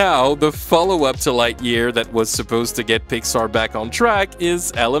 And now, the follow-up to Lightyear that was supposed to get Pixar back on track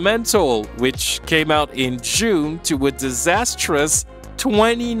is Elemental, which came out in June to a disastrous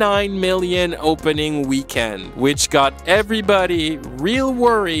 $29 million opening weekend, which got everybody real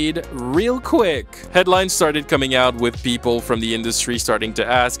worried real quick. Headlines started coming out with people from the industry starting to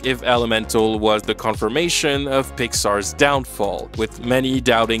ask if Elemental was the confirmation of Pixar's downfall, with many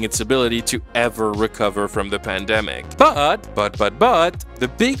doubting its ability to ever recover from the pandemic. But,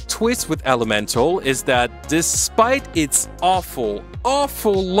 the big twist with Elemental is that despite its awful,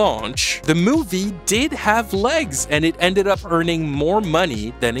 awful launch, the movie did have legs and it ended up earning more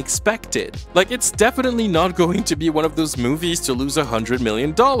money than expected. Like, it's definitely not going to be one of those movies to lose $100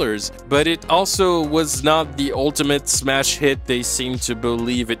 million, but it also was not the ultimate smash hit they seem to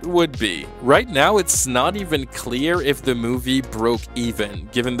believe it would be. Right now, it's not even clear if the movie broke even,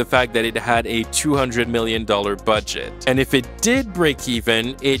 given the fact that it had a $200 million budget. And if it did break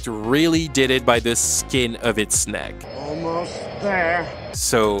even, it really did it by the skin of its neck. Almost there.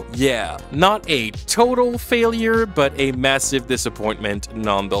 So yeah, not a total failure, but a massive disappointment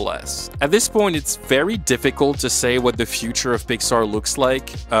nonetheless. At this point, it's very difficult to say what the future of Pixar looks like,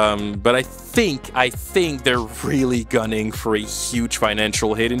 but I think they're really gunning for a huge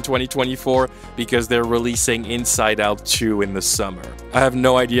financial hit in 2024 because they're releasing Inside Out 2 in the summer. I have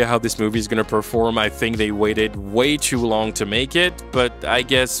no idea how this movie is going to perform. I think they waited way too long to make it, but I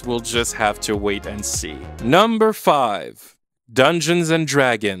guess we'll just have to wait and see. Number 5. Dungeons and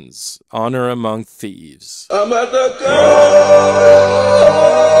Dragons: Honor Among Thieves.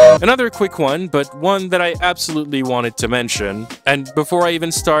 Another quick one, but one that I absolutely wanted to mention. And before I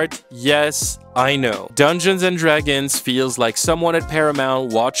even start, yes, I know, Dungeons and Dragons feels like someone at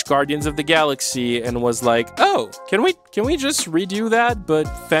Paramount watched Guardians of the Galaxy and was like, oh, can we just redo that, but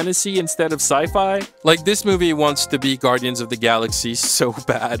fantasy instead of sci-fi? Like, this movie wants to be Guardians of the Galaxy so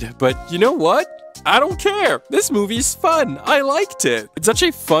bad, but you know what? I don't care. This movie's fun. I liked it. It's such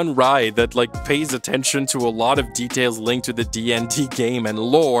a fun ride that pays attention to a lot of details linked to the D&D game and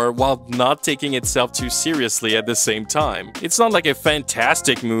lore while not taking itself too seriously at the same time. It's not like a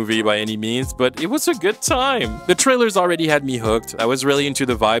fantastic movie by any means, but it was a good time. The trailers already had me hooked. I was really into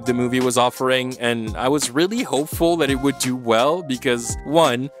the vibe the movie was offering, and I was really hopeful that it would do well because,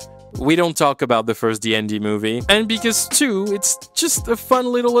 one, we don't talk about the first D&D movie, and because 2, it's just a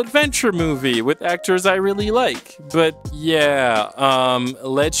fun little adventure movie with actors I really like. But yeah,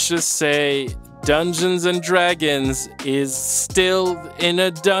 let's just say Dungeons and Dragons is still in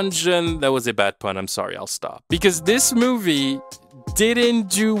a dungeon. That was a bad pun, I'm sorry, I'll stop. Because this movie didn't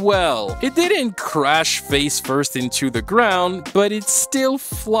do well. It didn't crash face first into the ground, but it still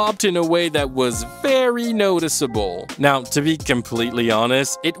flopped in a way that was very noticeable. Now, to be completely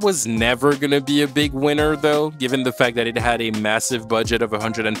honest, it was never gonna be a big winner though, given the fact that it had a massive budget of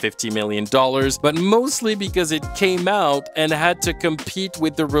 $150 million, but mostly because it came out and had to compete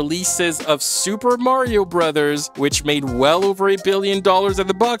with the releases of Super Mario Bros., which made well over $1 billion at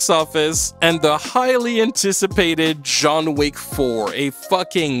the box office, and the highly anticipated John Wick 4, a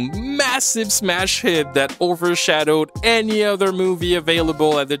fucking massive smash hit that overshadowed any other movie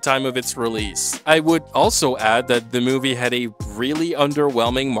available at the time of its release. I would also add that the movie had a really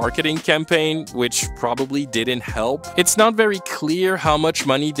underwhelming marketing campaign, which probably didn't help. It's not very clear how much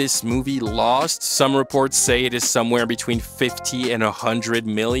money this movie lost. Some reports say it is somewhere between 50 and 100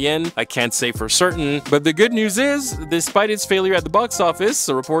 million. I can't say for certain, but the good news is, despite its failure at the box office,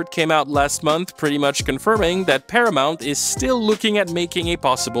 a report came out last month pretty much confirming that Paramount is still looking at making a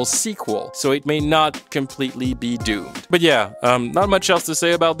possible sequel, so it may not completely be doomed. But yeah, not much else to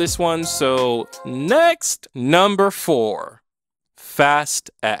say about this one, so next, number 4,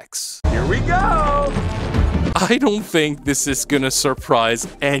 Fast X. Here we go! I don't think this is gonna surprise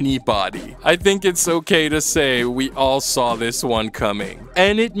anybody. I think it's okay to say we all saw this one coming.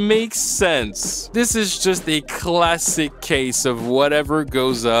 And it makes sense. This is just a classic case of whatever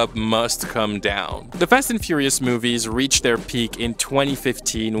goes up must come down. The Fast and Furious movies reached their peak in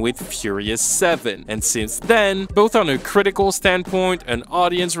 2015 with Furious 7. And since then, both on a critical standpoint, an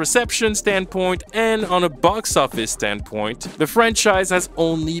audience reception standpoint, and on a box office standpoint, the franchise has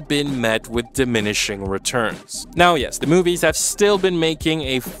only been met with diminishing returns. Now yes, the movies have still been making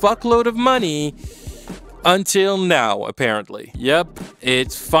a fuckload of money until now, apparently. Yep,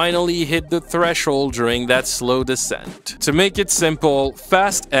 it finally hit the threshold during that slow descent. To make it simple,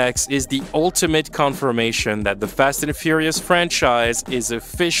 Fast X is the ultimate confirmation that the Fast and Furious franchise is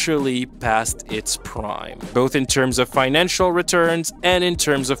officially past its prime, both in terms of financial returns and in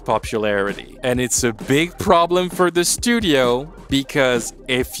terms of popularity. And it's a big problem for the studio because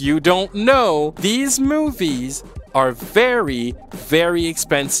if you don't know, these movies are very, very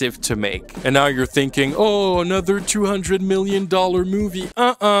expensive to make. And now you're thinking, oh, another $200 million movie.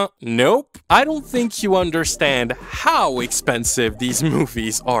 Nope. I don't think you understand how expensive these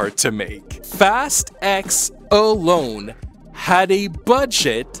movies are to make. Fast X alone had a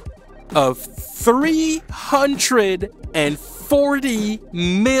budget of $340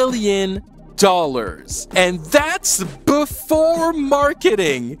 million. And that's before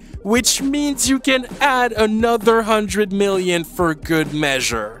marketing, which means you can add another 100 million for good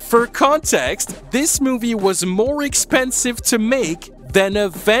measure. For context, this movie was more expensive to make than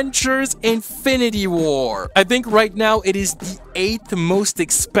Avengers Infinity War. I think right now it is the 8th most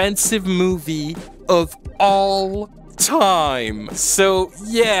expensive movie of all time. So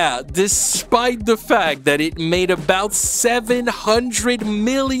yeah, despite the fact that it made about $700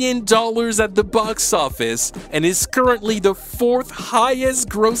 million at the box office and is currently the 4th highest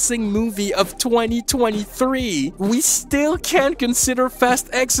grossing movie of 2023, we still can't consider Fast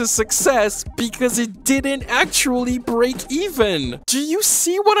X a success because it didn't actually break even. Do you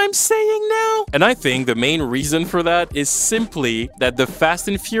see what I'm saying now? And I think the main reason for that is simply that the Fast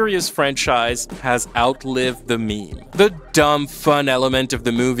and Furious franchise has outlived the meme. The dumb, fun element of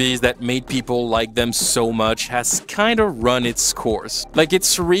the movies that made people like them so much has kinda run its course. Like,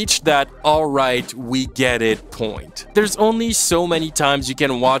 it's reached that alright, we get it point. There's only so many times you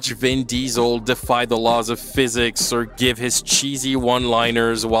can watch Vin Diesel defy the laws of physics or give his cheesy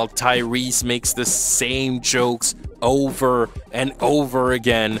one-liners while Tyrese makes the same jokes over and over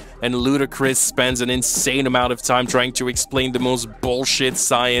again, and Ludacris spends an insane amount of time trying to explain the most bullshit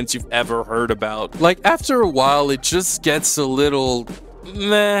science you've ever heard about. Like, after a while, it just gets a little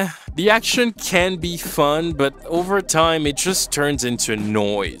meh. The action can be fun, but over time, it just turns into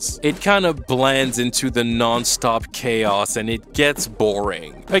noise. It kind of blends into the non-stop chaos, and it gets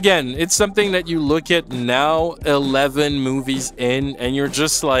boring. Again, it's something that you look at now, 11 movies in, and you're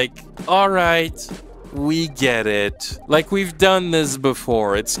just like, alright, we get it. Like, we've done this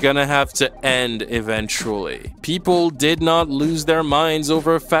before. It's gonna have to end eventually. People did not lose their minds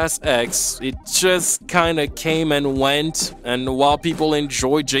over Fast X. It just kinda came and went, and while people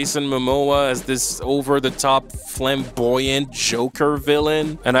enjoyed Jason Momoa as this over-the-top flamboyant Joker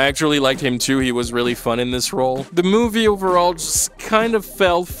villain, and I actually liked him too, he was really fun in this role, the movie overall just kind of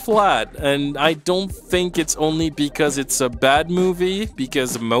fell flat, and I don't think it's only because it's a bad movie,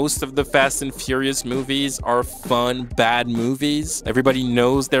 because most of the Fast and Furious movies are fun, bad movies. Everybody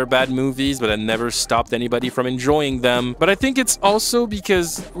knows they're bad movies, but it never stopped anybody from enjoying them. But I think it's also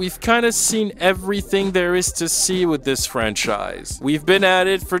because we've kind of seen everything there is to see with this franchise. We've been at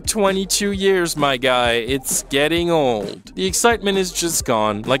it for 22 years, my guy. It's getting old. The excitement is just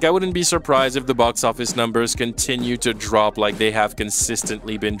gone. Like, I wouldn't be surprised if the box office numbers continue to drop like they have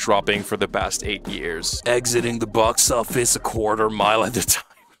consistently been dropping for the past 8 years. Exiting the box office a quarter mile at a time.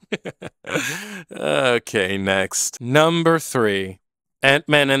 Okay, next. Number 3.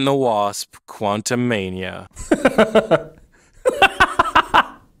 Ant-Man and the Wasp: Quantumania.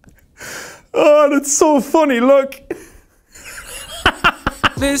 Oh, that's so funny, look!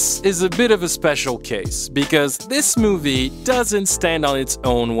 This is a bit of a special case, because this movie doesn't stand on its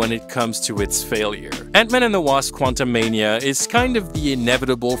own when it comes to its failure. Ant-Man and the Wasp: Quantumania is kind of the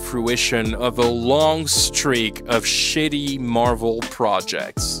inevitable fruition of a long streak of shitty Marvel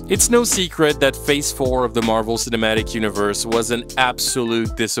projects. It's no secret that Phase 4 of the Marvel Cinematic Universe was an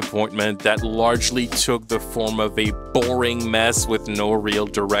absolute disappointment that largely took the form of a boring mess with no real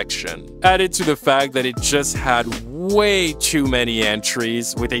direction. Added to the fact that it just had way too many entries,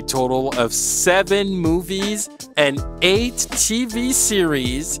 with a total of 7 movies and 8 TV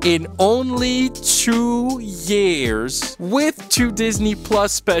series in only 2 years, with 2 Disney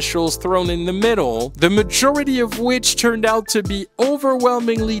Plus specials thrown in the middle, the majority of which turned out to be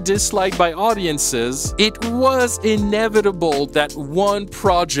overwhelmingly disliked by audiences. It was inevitable that one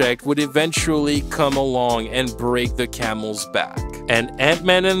project would eventually come along and break the camel's back. And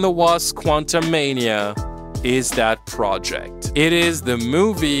Ant-Man and the Wasp: Quantumania is that project. It is the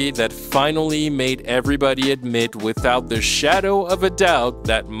movie that finally made everybody admit without the shadow of a doubt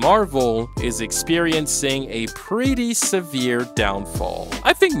that Marvel is experiencing a pretty severe downfall.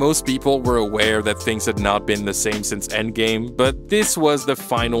 I think most people were aware that things had not been the same since Endgame, but this was the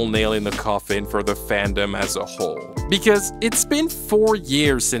final nail in the coffin for the fandom as a whole. Because it's been 4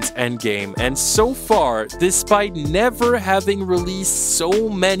 years since Endgame, and so far, despite never having released so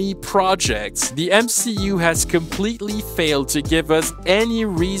many projects, the MCU has completely failed to give us any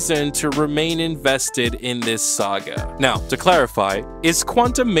reason to remain invested in this saga. Now, to clarify, is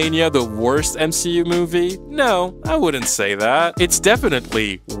Quantumania the worst MCU movie? No, I wouldn't say that. It's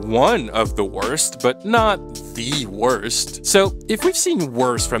definitely one of the worst, but not the worst. So, if we've seen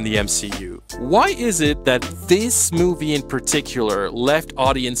worse from the MCU, Why is it that this movie in particular left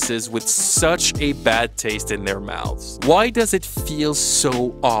audiences with such a bad taste in their mouths? Why does it feel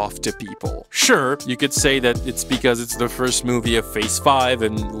so off to people? Sure, you could say that it's because it's the first movie of Phase 5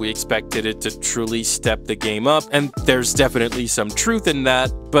 and we expected it to truly step the game up, and there's definitely some truth in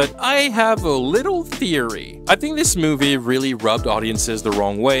that, but I have a little theory. I think this movie really rubbed audiences the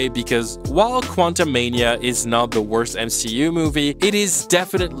wrong way because while Quantumania is not the worst MCU movie, it is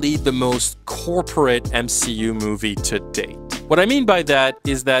definitely the most corporate MCU movie to date. What I mean by that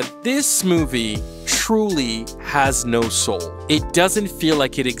is that this movie truly has no soul. It doesn't feel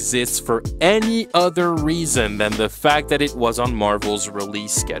like it exists for any other reason than the fact that it was on Marvel's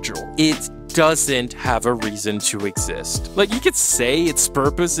release schedule. It doesn't have a reason to exist. Like, you could say its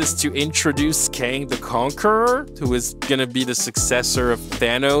purpose is to introduce Kang the Conqueror, who is gonna be the successor of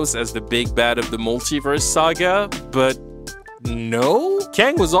Thanos as the big bad of the multiverse saga, but no?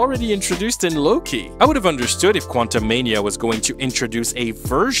 Kang was already introduced in Loki. I would have understood if Quantumania was going to introduce a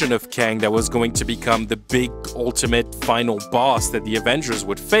version of Kang that was going to become the big ultimate final boss that the Avengers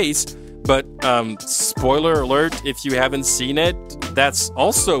would face, but spoiler alert, if you haven't seen it, that's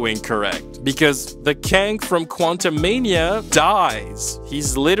also incorrect. Because the Kang from Quantumania dies.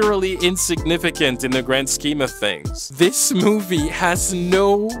 He's literally insignificant in the grand scheme of things. This movie has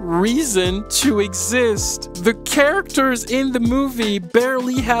no reason to exist. The characters in the movie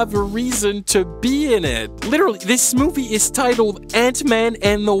barely have a reason to be in it. Literally, this movie is titled Ant-Man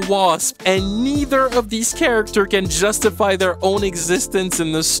and the Wasp, and neither of these characters can justify their own existence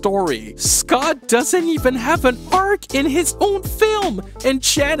in the story. Scott doesn't even have an arc in his own film, and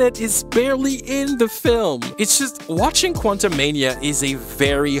Janet is barely in the film. It's just, watching Quantumania is a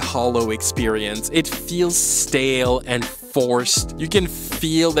very hollow experience. It feels stale and forced. You can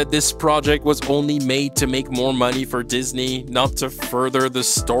feel that this project was only made to make more money for Disney, not to further the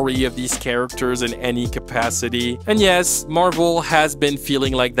story of these characters in any capacity. And yes, Marvel has been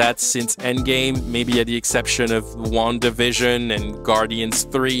feeling like that since Endgame, maybe at the exception of WandaVision and Guardians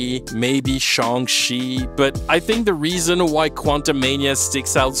 3, maybe Shang-Chi, but I think the reason why Quantumania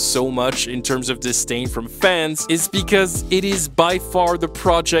sticks out so much in terms of disdain from fans is because it is by far the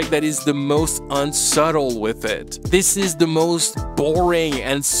project that is the most unsubtle with it. This is the most boring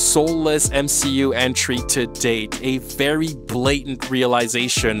and soulless MCU entry to date, a very blatant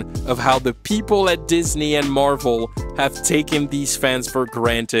realization of how the people at Disney and Marvel have taken these fans for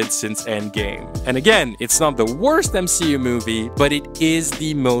granted since Endgame. And again, it's not the worst MCU movie, but it is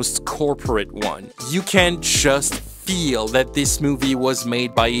the most corporate one. You can just feel that this movie was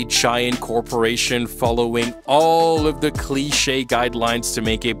made by a giant corporation following all of the cliche guidelines to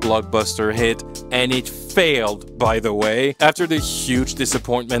make a blockbuster hit, and it failed, by the way. After the huge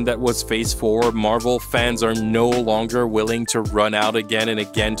disappointment that was Phase 4, Marvel fans are no longer willing to run out again and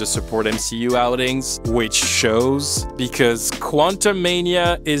again to support MCU outings, which shows, because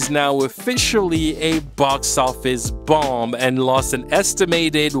Quantumania is now officially a box office bomb and lost an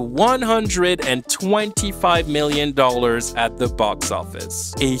estimated $125 million at the box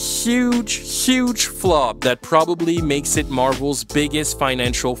office. A huge flop that probably makes it Marvel's biggest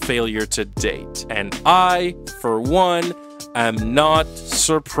financial failure to date. And I, for one, am not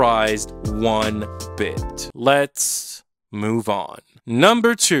surprised one bit. Let's move on.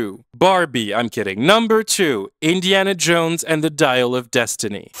 Number 2, Barbie. I'm kidding. Number 2, Indiana Jones and the Dial of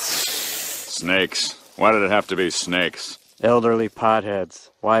Destiny. Snakes. Why did it have to be snakes? Elderly potheads.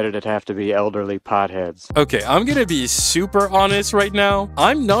 Why did it have to be elderly potheads? Okay, I'm gonna be super honest right now.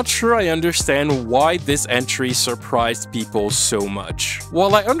 I'm not sure I understand why this entry surprised people so much.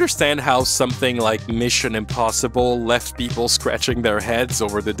 While I understand how something like Mission Impossible left people scratching their heads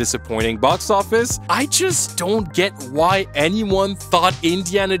over the disappointing box office, I just don't get why anyone thought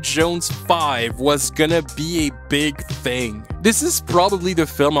Indiana Jones 5 was gonna be a big thing. This is probably the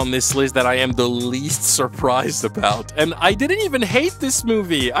film on this list that I am the least surprised about, and I didn't even hate this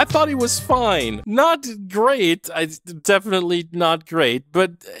movie. I thought it was fine. Not great. Definitely not great,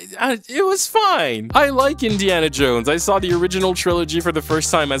 but it was fine. I like Indiana Jones. I saw the original trilogy for the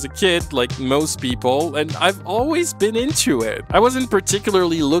first time as a kid, like most people, and I've always been into it. I wasn't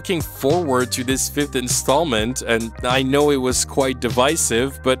particularly looking forward to this 5th installment, and I know it was quite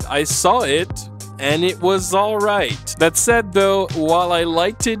divisive, but I saw it, and it was alright. That said though, while I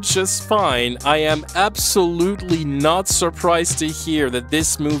liked it just fine, I am absolutely not surprised to hear that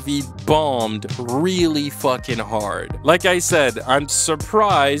this movie bombed really fucking hard. Like I said, I'm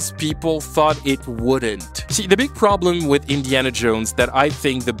surprised people thought it wouldn't. See, the big problem with Indiana Jones that I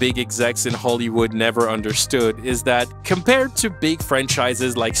think the big execs in Hollywood never understood is that compared to big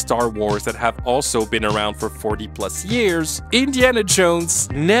franchises like Star Wars that have also been around for 40 plus years, Indiana Jones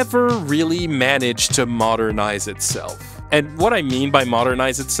never really managed to modernize itself. And what I mean by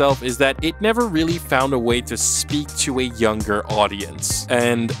modernize itself is that it never really found a way to speak to a younger audience.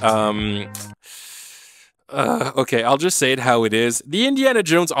 And, okay, I'll just say it how it is. The Indiana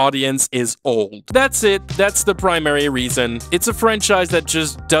Jones audience is old. That's it. That's the primary reason. It's a franchise that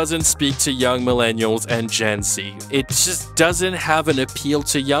just doesn't speak to young millennials and Gen Z. It just doesn't have an appeal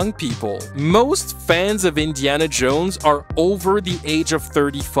to young people. Most fans of Indiana Jones are over the age of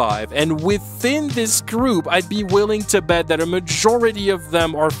 35, and within this group, I'd be willing to bet that a majority of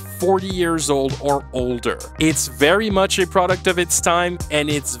them are 40 years old or older. It's very much a product of its time, and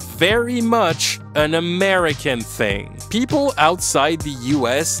it's very much an American thing. People outside the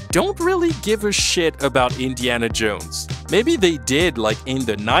US don't really give a shit about Indiana Jones. Maybe they did like in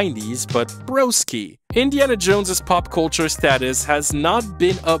the 90s, but broski. Indiana Jones's pop culture status has not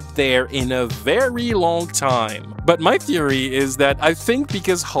been up there in a very long time. But my theory is that I think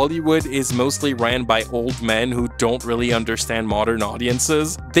because Hollywood is mostly ran by old men who don't really understand modern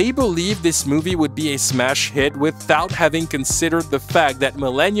audiences, they believe this movie would be a smash hit without having considered the fact that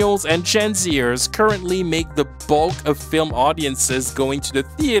millennials and Gen Zers currently make the bulk of film audiences going to the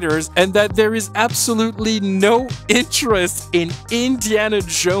theaters, and that there is absolutely no interest in Indiana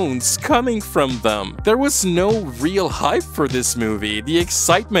Jones coming from them. There was no real hype for this movie. The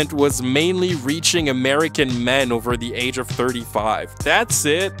excitement was mainly reaching American men over the age of 35. That's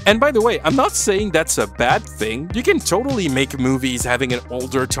it. And by the way, I'm not saying that's a bad thing. You can totally make movies having an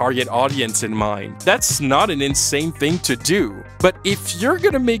older target audience in mind. That's not an insane thing to do. But if you're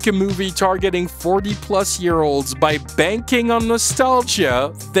gonna make a movie targeting 40-plus-year-olds by banking on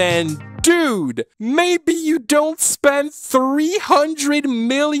nostalgia, then dude, maybe you don't spend $300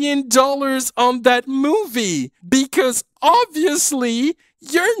 million on that movie, because obviously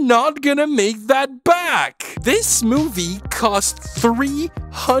you're not gonna make that back. This movie cost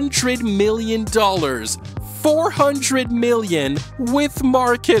 $300 million. 400 million with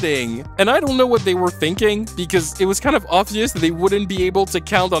marketing. And I don't know what they were thinking, because it was kind of obvious that they wouldn't be able to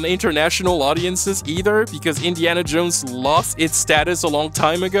count on international audiences either, because Indiana Jones lost its status a long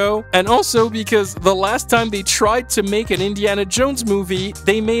time ago. And also because the last time they tried to make an Indiana Jones movie,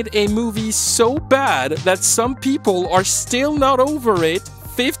 they made a movie so bad that some people are still not over it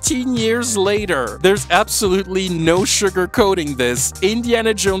 15 years later. There's absolutely no sugarcoating this.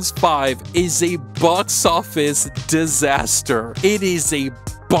 Indiana Jones 5 is a box office disaster. It is a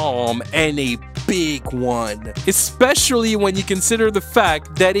bomb, and a big one. Especially when you consider the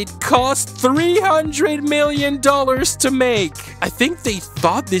fact that it cost $300 million to make. I think they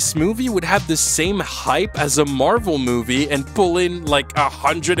thought this movie would have the same hype as a Marvel movie and pull in like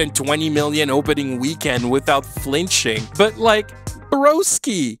 120 million opening weekend without flinching. But like,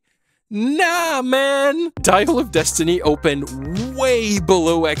 broski. Nah, man! Dial of Destiny opened way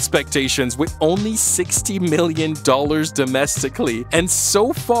below expectations with only $60 million domestically, and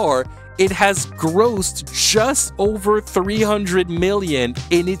so far, it has grossed just over $300 million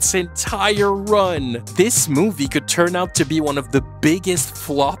in its entire run. This movie could turn out to be one of the biggest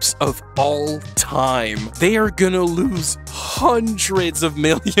flops of all time. They are gonna lose hundreds of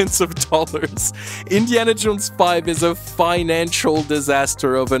millions of dollars. Indiana Jones 5 is a financial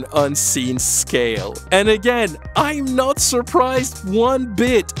disaster of an unseen scale. And again, I'm not surprised one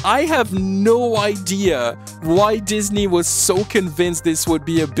bit. I have no idea why Disney was so convinced this would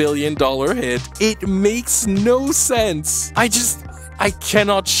be $1 billion hit. It makes no sense. I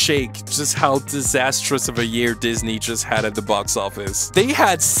cannot shake just how disastrous of a year Disney just had at the box office. They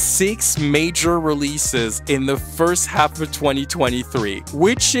had 6 major releases in the first half of 2023,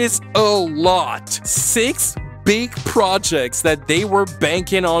 which is a lot. 6 big projects that they were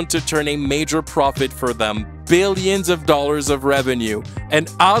banking on to turn a major profit for them. Billions of dollars of revenue,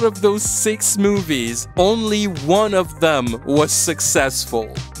 and out of those 6 movies, only one of them was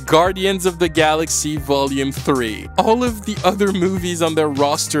successful. Guardians of the Galaxy Volume 3. All of the other movies on their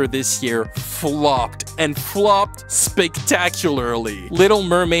roster this year flopped, and flopped spectacularly. Little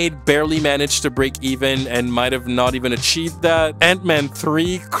Mermaid barely managed to break even and might have not even achieved that. Ant-Man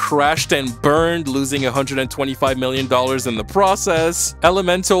 3 crashed and burned, losing $125 million in the process.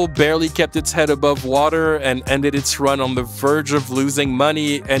 Elemental barely kept its head above water, and Mandalorian ended its run on the verge of losing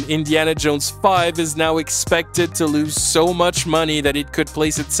money, and Indiana Jones 5 is now expected to lose so much money that it could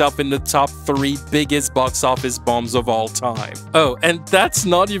place itself in the top 3 biggest box office bombs of all time. Oh, and that's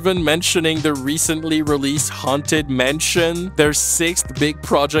not even mentioning the recently released Haunted Mansion, their 6th big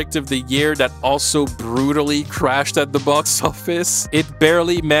project of the year that also brutally crashed at the box office. It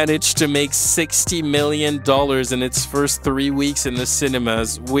barely managed to make $60 million in its first 3 weeks in the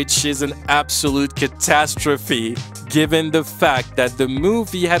cinemas, which is an absolute catastrophe given the fact that the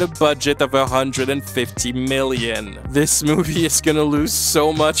movie had a budget of $150 million. This movie is gonna lose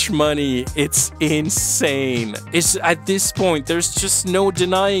so much money, it's insane. At this point, there's just no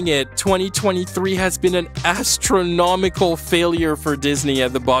denying it. 2023 has been an astronomical failure for Disney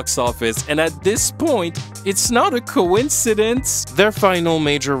at the box office, and at this point, it's not a coincidence. Their final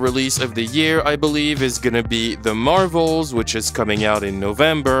major release of the year, I believe, is gonna be The Marvels, which is coming out in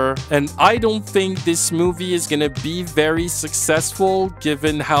November, and I don't think this movie is gonna be very successful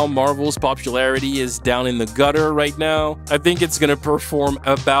given how Marvel's popularity is down in the gutter right now. I think it's gonna perform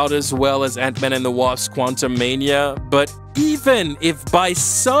about as well as Ant-Man and the Wasp: Quantumania, but even if by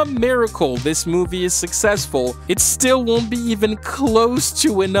some miracle this movie is successful, it still won't be even close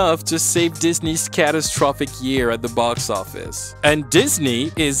to enough to save Disney's catastrophic year at the box office. And Disney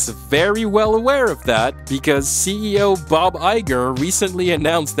is very well aware of that because CEO Bob Iger recently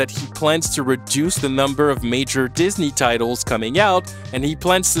announced that he plans to reduce the number of major Disney titles coming out, and he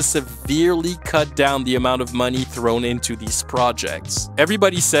plans to severely cut down the amount of money thrown into these projects.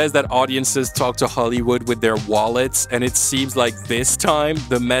 Everybody says that audiences talk to Hollywood with their wallets, and it seems like this time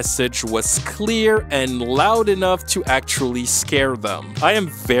the message was clear and loud enough to actually scare them. I am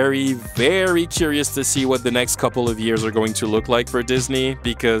very, very curious to see what the next couple of years are going to look like for Disney,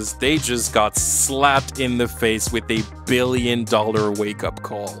 because they just got slapped in the face with a billion-dollar wake-up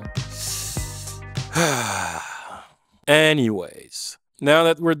call. Anyways, now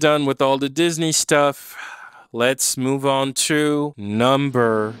that we're done with all the Disney stuff, let's move on to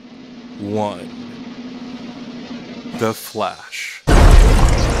number 1. The Flash.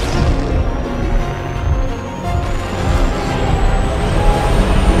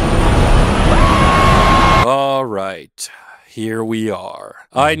 All right, here we are.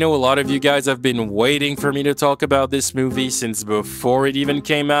 I know a lot of you guys have been waiting for me to talk about this movie since before it even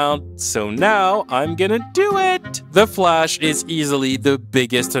came out, so now I'm gonna do it! The Flash is easily the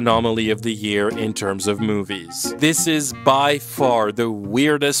biggest anomaly of the year in terms of movies. This is by far the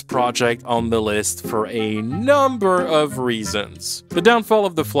weirdest project on the list for a number of reasons. The downfall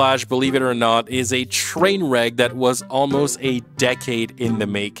of The Flash, believe it or not, is a train wreck that was almost a decade in the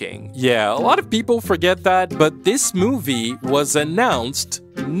making. Yeah, a lot of people forget that, but this movie was announced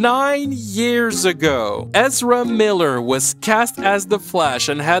 9 years ago. Ezra Miller was cast as the Flash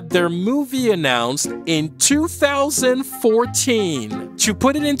and had their movie announced in 2014. To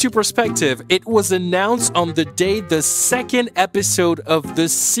put it into perspective, it was announced on the day the 2nd episode of the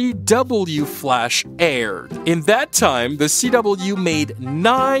CW Flash aired. In that time, the CW made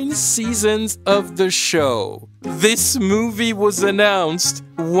 9 seasons of the show. This movie was announced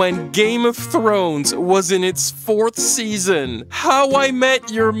when Game of Thrones was in its 4th season. How I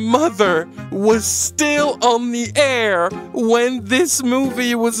Met Your Mother was still on the air when this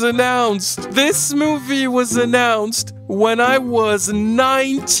movie was announced. This movie was announced when I was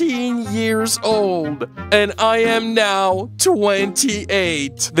 19 years old, and I am now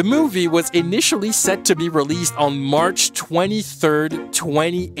 28. The movie was initially set to be released on March 23rd,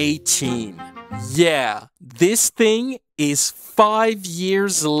 2018. Yeah, this thing is 5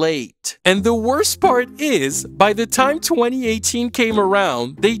 years late. And the worst part is, by the time 2018 came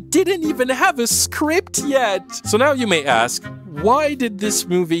around, they didn't even have a script yet. So now you may ask, why did this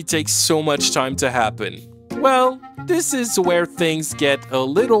movie take so much time to happen? Well, this is where things get a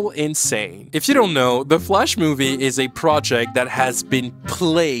little insane. If you don't know, the Flash movie is a project that has been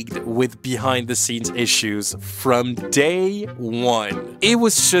plagued with behind-the-scenes issues from day one. It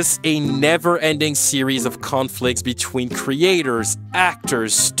was just a never-ending series of conflicts between creators,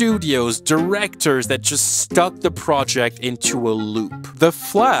 actors, studios, directors that just stuck the project into a loop. The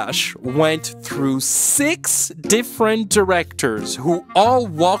Flash went through 6 different directors who all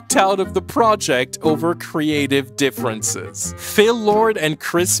walked out of the project over creative differences. Phil Lord and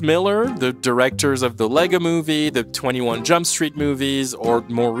Chris Miller, the directors of the Lego Movie, the 21 Jump Street movies, or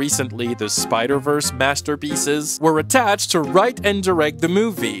more recently the Spider-Verse masterpieces, were attached to write and direct the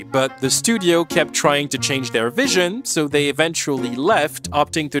movie, but the studio kept trying to change their vision, so they eventually left,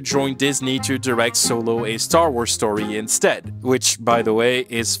 opting to join Disney to direct Solo: A Star Wars Story instead, which, by the way,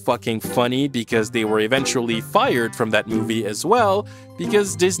 is fucking funny because they were eventually fired from that movie as well,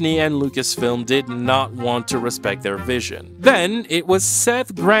 because Disney and Lucasfilm did not want to respect their vision. Then it was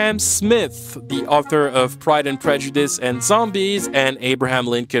Seth Grahame-Smith, the author of Pride and Prejudice and Zombies and Abraham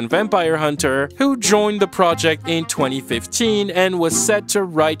Lincoln Vampire Hunter, who joined the project in 2015 and was set to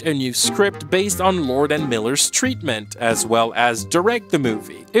write a new script based on Lord and Miller's treatment, as well as direct the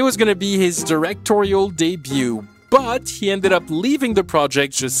movie. It was going to be his directorial debut, but he ended up leaving the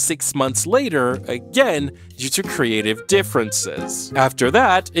project just 6 months later, again due to creative differences. After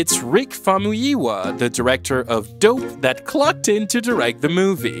that, it's Rick Famuyiwa, the director of Dope, that clocked in to direct the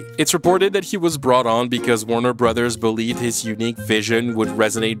movie. It's reported that he was brought on because Warner Brothers believed his unique vision would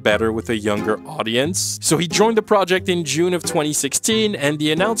resonate better with a younger audience. So he joined the project in June of 2016, and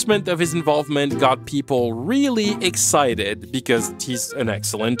the announcement of his involvement got people really excited because he's an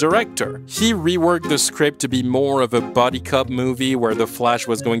excellent director. He reworked the script to be more of a buddy cop movie where the Flash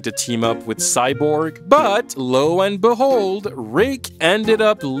was going to team up with Cyborg, but lo and behold, Rick ended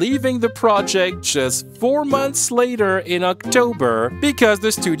up leaving the project just 4 months later in October because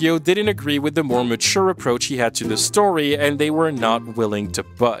the studio didn't agree with the more mature approach he had to the story and they were not willing to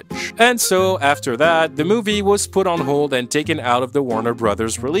budge. And so after that, the movie was put on hold and taken out of the Warner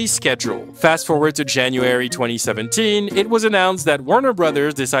Brothers release schedule. Fast forward to January 2017, it was announced that Warner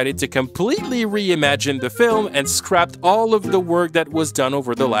Brothers decided to completely reimagine the film and scrapped all of the work that was done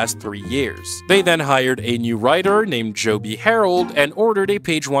over the last 3 years. They then hired a new writer named Joby Harold and ordered a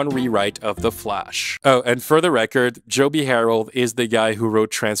page-one rewrite of The Flash. Oh, and for the record, Joby Harold is the guy who wrote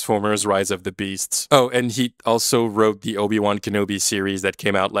Transformers: Rise of the Beasts. Oh, and he also wrote the Obi-Wan Kenobi series that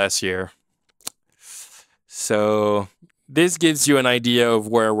came out last year. So this gives you an idea of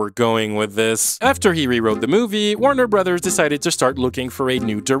where we're going with this. After he rewrote the movie, Warner Brothers decided to start looking for a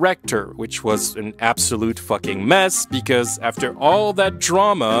new director, which was an absolute fucking mess because after all that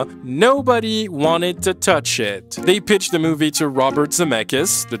drama, nobody wanted to touch it. They pitched the movie to Robert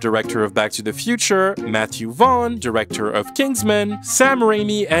Zemeckis, the director of Back to the Future, Matthew Vaughn, director of Kingsman, Sam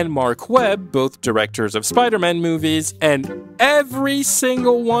Raimi and Mark Webb, both directors of Spider-Man movies, and every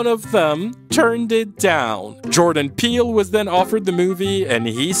single one of them turned it down. Jordan Peele was then offered the movie and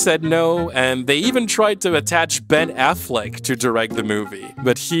he said no, and they even tried to attach Ben Affleck to direct the movie,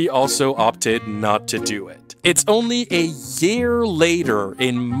 but he also opted not to do it. It's only a year later,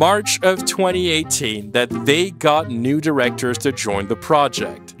 in March of 2018, that they got new directors to join the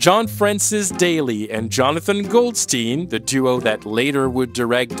project. John Francis Daly and Jonathan Goldstein, the duo that later would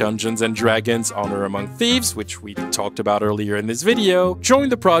direct Dungeons & Dragons: Honor Among Thieves, which we talked about earlier in this video,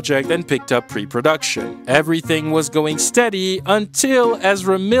 joined the project and picked up pre-production. Everything was going steady until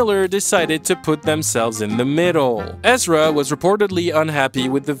Ezra Miller decided to put themselves in the middle. Ezra was reportedly unhappy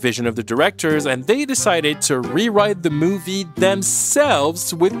with the vision of the directors, and they decided to rewrite the movie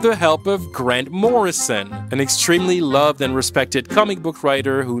themselves with the help of Grant Morrison, an extremely loved and respected comic book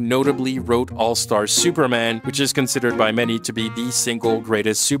writer who notably wrote All-Star Superman, which is considered by many to be the single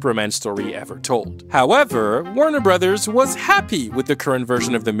greatest Superman story ever told. However, Warner Brothers was happy with the current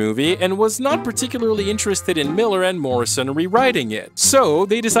version of the movie and was not particularly interested in Miller and Morrison rewriting it. So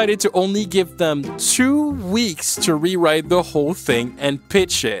they decided to only give them 2 weeks to rewrite the whole thing and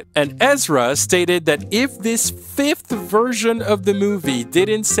pitch it. And Ezra stated that if this 5th version of the movie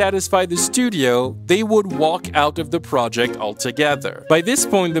didn't satisfy the studio, they would walk out of the project altogether. By this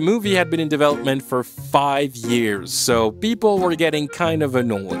point, the movie had been in development for 5 years, so people were getting kind of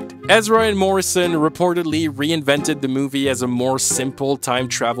annoyed. Ezra and Morrison reportedly reinvented the movie as a more simple time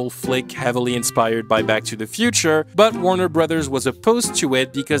travel flick heavily inspired by Back to the Future, but Warner Brothers was opposed to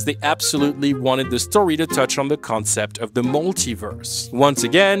it because they absolutely wanted the story to touch on the concept of the multiverse. Once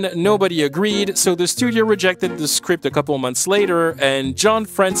again, nobody agreed, so the studio rejected the script a couple months later, and John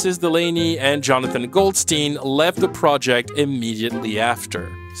Francis Delaney and Jonathan Goldstein left the project immediately after.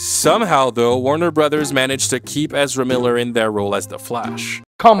 Somehow, though, Warner Brothers managed to keep Ezra Miller in their role as the Flash.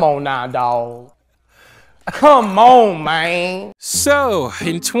 Come on now, dawg. Come on, man. So,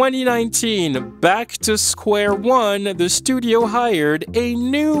 in 2019, back to square one, the studio hired a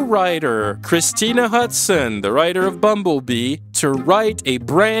new writer, Christina Hudson, the writer of Bumblebee, to write a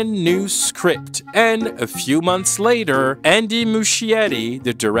brand new script. And a few months later, Andy Muschietti,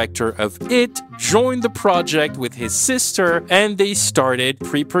 the director of It, joined the project with his sister, and they started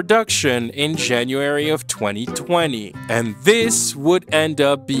pre-production in January of 2020. And this would end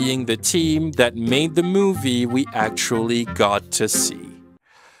up being the team that made the movie we actually got to see.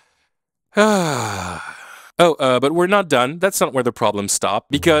 But we're not done. That's not where the problem stopped,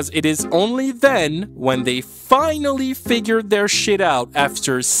 because it is only then, when they finally figured their shit out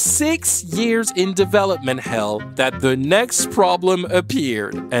after 6 years in development hell, that the next problem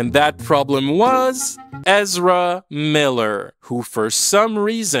appeared. And that problem was Ezra Miller, who for some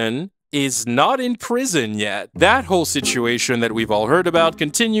reason is not in prison yet. That whole situation that we've all heard about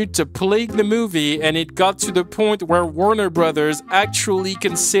continued to plague the movie, and it got to the point where Warner Brothers actually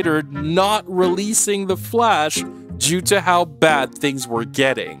considered not releasing The Flash due to how bad things were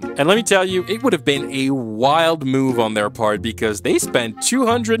getting. And let me tell you, it would have been a wild move on their part because they spent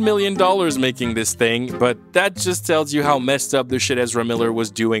 $200 million making this thing, but that just tells you how messed up the shit Ezra Miller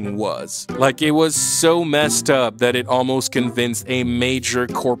was doing was. Like, it was so messed up that it almost convinced a major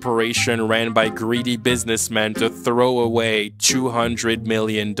corporation ran by greedy businessmen to throw away $200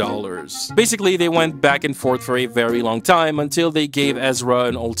 million. Basically, they went back and forth for a very long time until they gave Ezra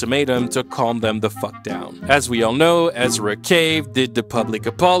an ultimatum to calm them the fuck down. As we all know, Ezra caved, did the public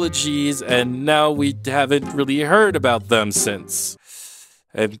apologies, and now we haven't really heard about them since.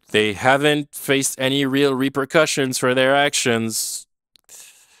 And they haven't faced any real repercussions for their actions.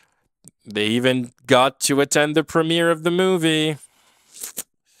 They even got to attend the premiere of the movie.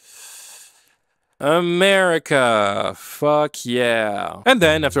 America. Fuck yeah. And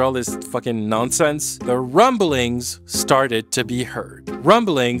then, after all this fucking nonsense, the rumblings started to be heard.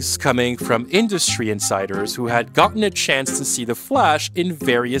 Rumblings coming from industry insiders who had gotten a chance to see The Flash in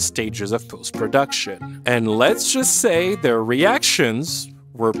various stages of post-production. And let's just say their reactions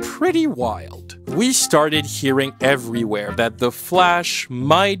were pretty wild. We started hearing everywhere that The Flash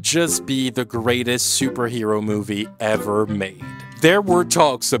might just be the greatest superhero movie ever made. There were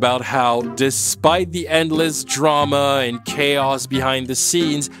talks about how, despite the endless drama and chaos behind the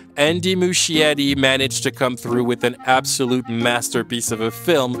scenes, Andy Muschietti managed to come through with an absolute masterpiece of a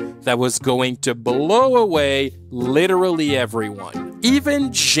film that was going to blow away literally everyone.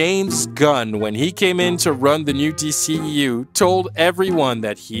 Even James Gunn, when he came in to run the new DCEU, told everyone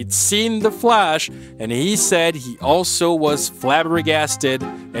that he'd seen The Flash, and he said he also was flabbergasted,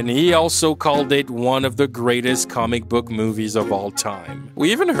 and he also called it one of the greatest comic book movies of all time.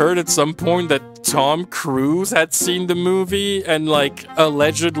 We even heard at some point that Tom Cruise had seen the movie, and like,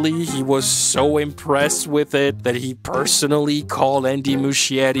 allegedly he was so impressed with it that he personally called Andy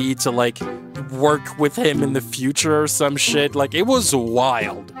Muschietti to like work with him in the future or some shit. Like, it was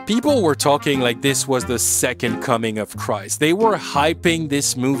wild. People were talking like this was the second coming of Christ. They were hyping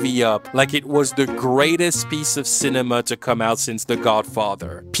this movie up like it was the greatest piece of cinema to come out since The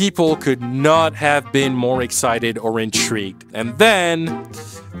Godfather. People could not have been more excited or intrigued. And then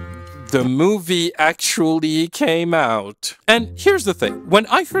the movie actually came out. And here's the thing. When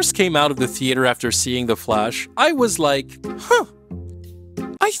I first came out of the theater after seeing The Flash, I was like, huh,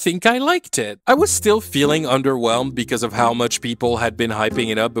 I think I liked it. I was still feeling underwhelmed because of how much people had been hyping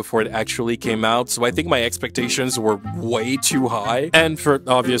it up before it actually came out, so I think my expectations were way too high. And for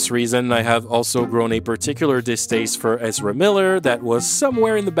obvious reason, I have also grown a particular distaste for Ezra Miller that was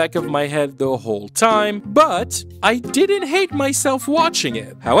somewhere in the back of my head the whole time, but I didn't hate myself watching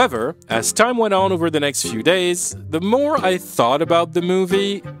it. However, as time went on over the next few days, the more I thought about the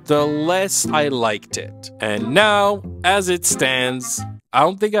movie, the less I liked it. And now, as it stands, I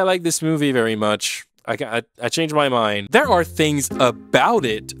don't think I like this movie very much. I changed my mind. There are things about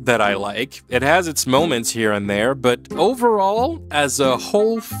it that I like. It has its moments here and there, but overall, as a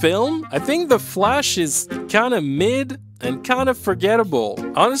whole film, I think The Flash is kind of mid and kind of forgettable.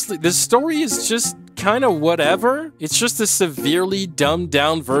 Honestly, the story is just kind of whatever. It's just a severely dumbed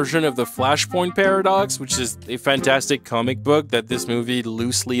down version of the Flashpoint Paradox, which is a fantastic comic book that this movie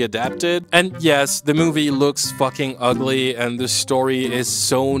loosely adapted. And yes, the movie looks fucking ugly, and the story is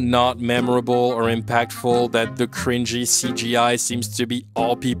so not memorable or impactful that the cringy CGI seems to be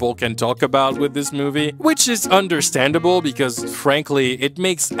all people can talk about with this movie, which is understandable because, frankly, it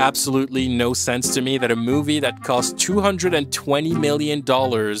makes absolutely no sense to me that a movie that cost $220 million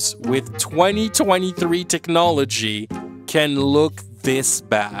with 2023 technology can look this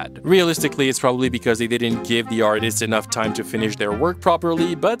bad. Realistically, it's probably because they didn't give the artists enough time to finish their work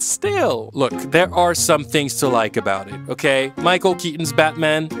properly, but still. Look, there are some things to like about it, okay? Michael Keaton's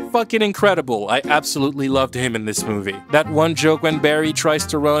Batman, fucking incredible. I absolutely loved him in this movie. That one joke when Barry tries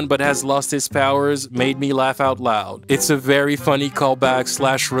to run but has lost his powers made me laugh out loud. It's a very funny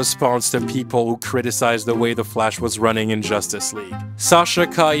callback / response to people who criticize the way the Flash was running in Justice League. Sasha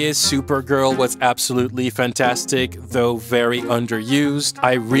Calle's Supergirl was absolutely fantastic, though very underused.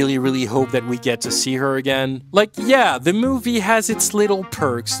 I really hope that we get to see her again. Like, yeah, the movie has its little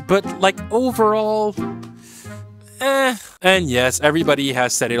perks, but like overall, And yes, everybody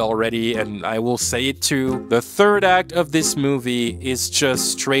has said it already, and I will say it too. The third act of this movie is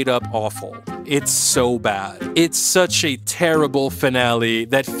just straight up awful. It's so bad. It's such a terrible finale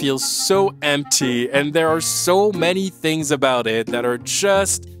that feels so empty, and there are so many things about it that are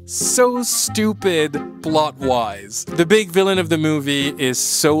just so stupid plot-wise. The big villain of the movie is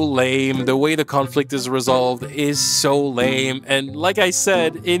so lame, the way the conflict is resolved is so lame, and like I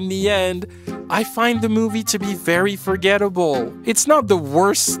said, in the end, I find the movie to be very forgettable. It's not the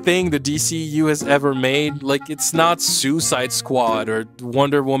worst thing the DCU has ever made, like it's not Suicide Squad or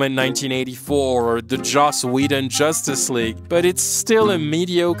Wonder Woman 1984 or the Joss Whedon Justice League, but it's still a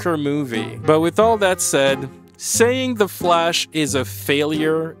mediocre movie. But with all that said, saying The Flash is a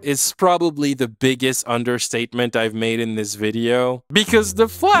failure is probably the biggest understatement I've made in this video, because The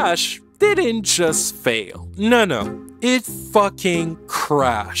Flash didn't just fail. No. It fucking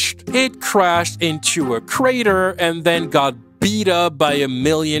crashed. It crashed into a crater and then got beat up by a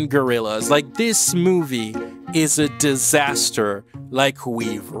million gorillas. Like, this movie is a disaster like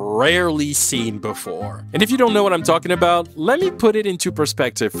we've rarely seen before. And if you don't know what I'm talking about, let me put it into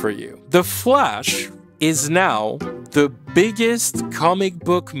perspective for you. The Flash is now the biggest comic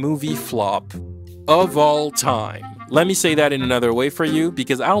book movie flop of all time. Let me say that in another way for you,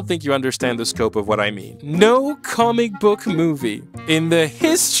 because I don't think you understand the scope of what I mean. No comic book movie in the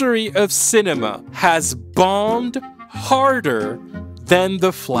history of cinema has bombed harder than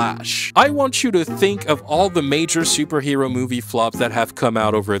The Flash. I want you to think of all the major superhero movie flops that have come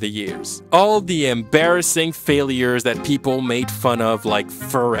out over the years. All the embarrassing failures that people made fun of like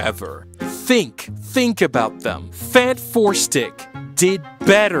forever. Think about them. Fant Four Stick did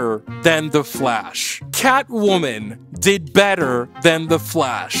better than The Flash. Catwoman did better than The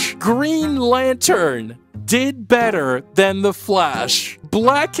Flash. Green Lantern did better than The Flash.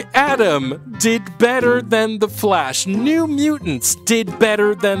 Black Adam did better than The Flash. New Mutants did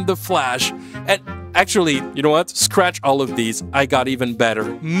better than The Flash. And actually, you know what? Scratch all of these. I got even better.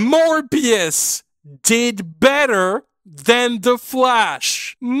 Morbius did better than The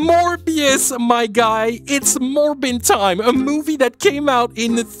Flash. Morbius, my guy, it's Morbin time, a movie that came out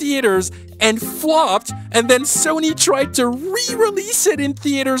in the theaters and flopped, and then Sony tried to re-release it in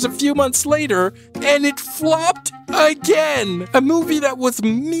theaters a few months later, and it flopped again. A movie that was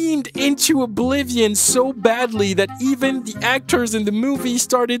memed into oblivion so badly that even the actors in the movie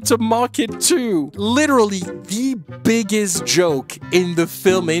started to mock it too. Literally the biggest joke in the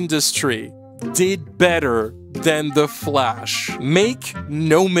film industry did better than The Flash. Make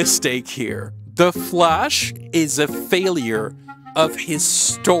no mistake here. The Flash is a failure of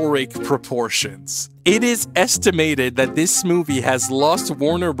historic proportions. It is estimated that this movie has lost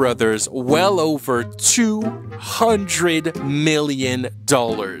Warner Brothers well over $200 million.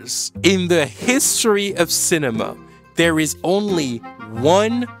 In the history of cinema, there is only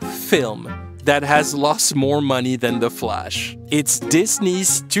one film that has lost more money than The Flash. It's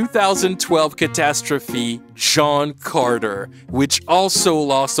Disney's 2012 catastrophe, John Carter, which also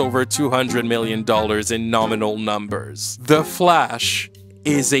lost over $200 million in nominal numbers. The Flash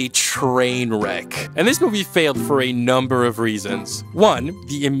is a train wreck. And this movie failed for a number of reasons. One,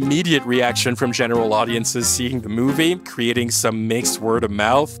 the immediate reaction from general audiences seeing the movie, creating some mixed word of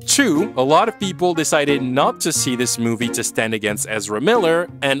mouth. Two, a lot of people decided not to see this movie to stand against Ezra Miller,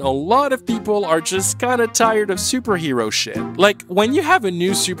 and a lot of people are just kinda tired of superhero shit. Like, when you have a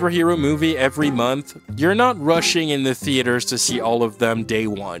new superhero movie every month, you're not rushing in the theaters to see all of them day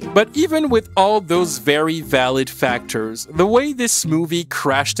one. But even with all those very valid factors, the way this movie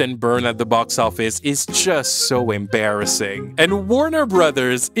crashed and burned at the box office is just so embarrassing. And Warner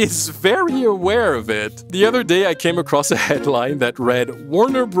Brothers is very aware of it. The other day I came across a headline that read,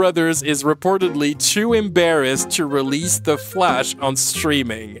 "Warner Brothers is reportedly too embarrassed to release The Flash on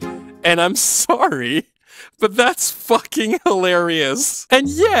streaming." And I'm sorry, but that's fucking hilarious. And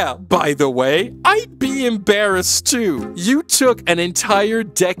yeah, by the way, I'd be embarrassed too. You took an entire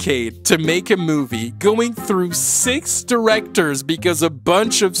decade to make a movie, going through 6 directors because a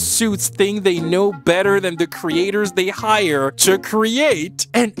bunch of suits think they know better than the creators they hire to create,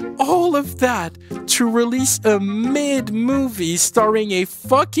 and all of that to release a mid-movie starring a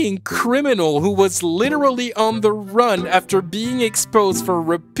fucking criminal who was literally on the run after being exposed for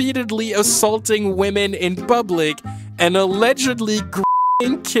repeatedly assaulting women in public and allegedly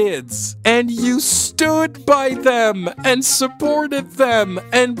kids, and you stood by them and supported them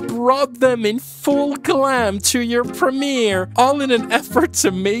and brought them in full glam to your premiere, all in an effort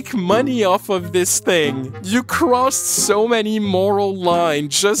to make money off of this thing. You crossed so many moral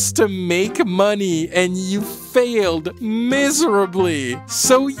lines just to make money, and you failed miserably.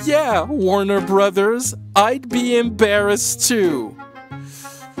 So yeah, Warner Brothers, I'd be embarrassed too.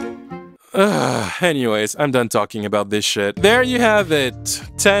 Anyways, I'm done talking about this shit. There you have it.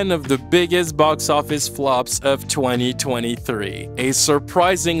 10 of the biggest box office flops of 2023. A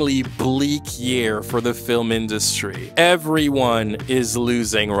surprisingly bleak year for the film industry. Everyone is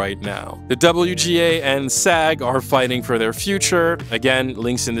losing right now. The WGA and SAG are fighting for their future. Again,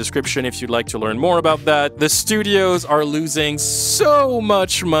 links in the description if you'd like to learn more about that. The studios are losing so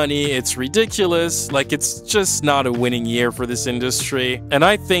much money, it's ridiculous. Like, it's just not a winning year for this industry. And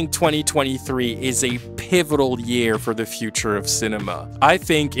I think 2023 is a pivotal year for the future of cinema. I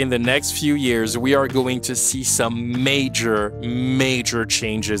think in the next few years, we are going to see some major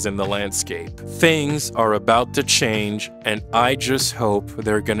changes in the landscape. Things are about to change, and I just hope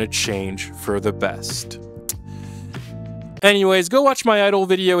they're gonna change for the best. Anyways, go watch my Idol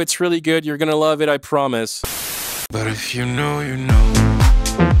video. It's really good. You're gonna love it, I promise. But if you know, you know.